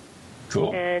Chelmsford.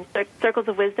 Cool. And Circles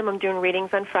of Wisdom, I'm doing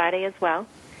readings on Friday as well.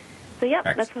 So, yeah,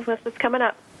 that's what's coming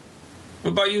up.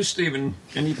 What about you, Stephen?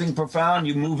 Anything profound?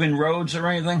 You move in roads or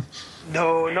anything?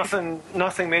 No, nothing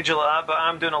major like that, but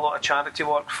I'm doing a lot of charity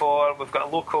work we've got a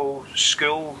local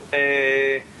school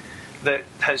that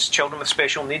has children with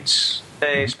special needs,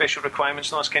 special requirements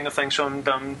and all this kind of thing, so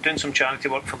I'm doing some charity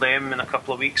work for them in a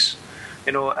couple of weeks,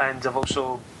 you know, and I've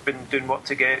also been doing work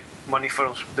to get money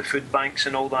for the food banks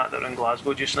and all that are in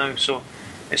Glasgow just now, so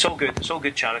it's all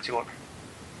good charity work.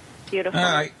 Beautiful. All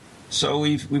right. So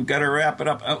we've got to wrap it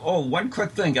up. One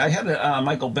quick thing. I had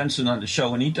Michael Benson on the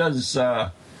show, and he does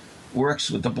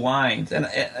works with the blind.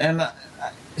 And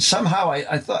somehow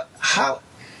I thought, how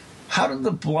do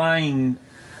the blind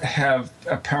have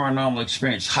a paranormal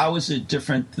experience? How is it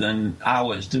different than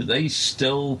ours? Is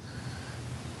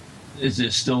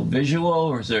it still visual,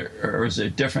 or is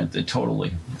it different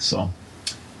totally? So,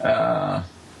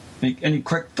 any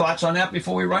quick thoughts on that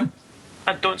before we run?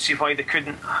 I don't see why they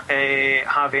couldn't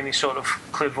have any sort of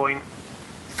clairvoyant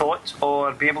thought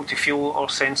or be able to feel or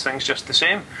sense things just the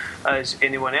same as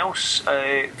anyone else.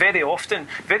 Very often,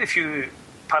 very few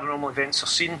paranormal events are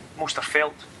seen, most are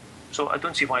felt. So I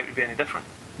don't see why it would be any different.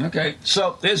 Okay,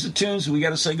 so there's the tunes. We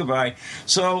got to say goodbye.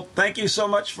 So thank you so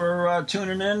much for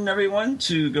tuning in, everyone,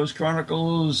 to Ghost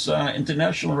Chronicles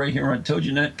International right here on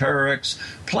TogiNet, Pararex,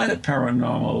 Planet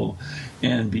Paranormal,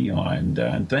 and beyond.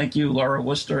 And thank you, Laura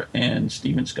Wooster and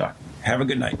Stephen Scott. Have a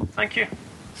good night. Thank you.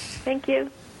 Thank you.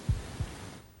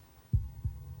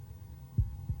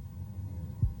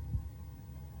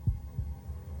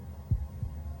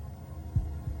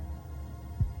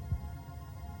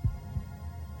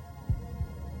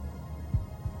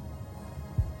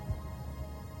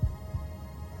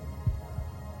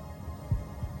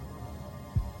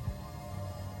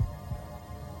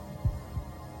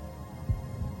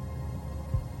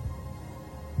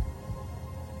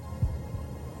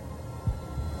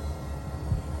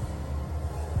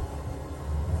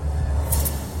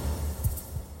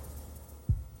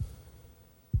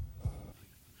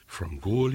 From Gourley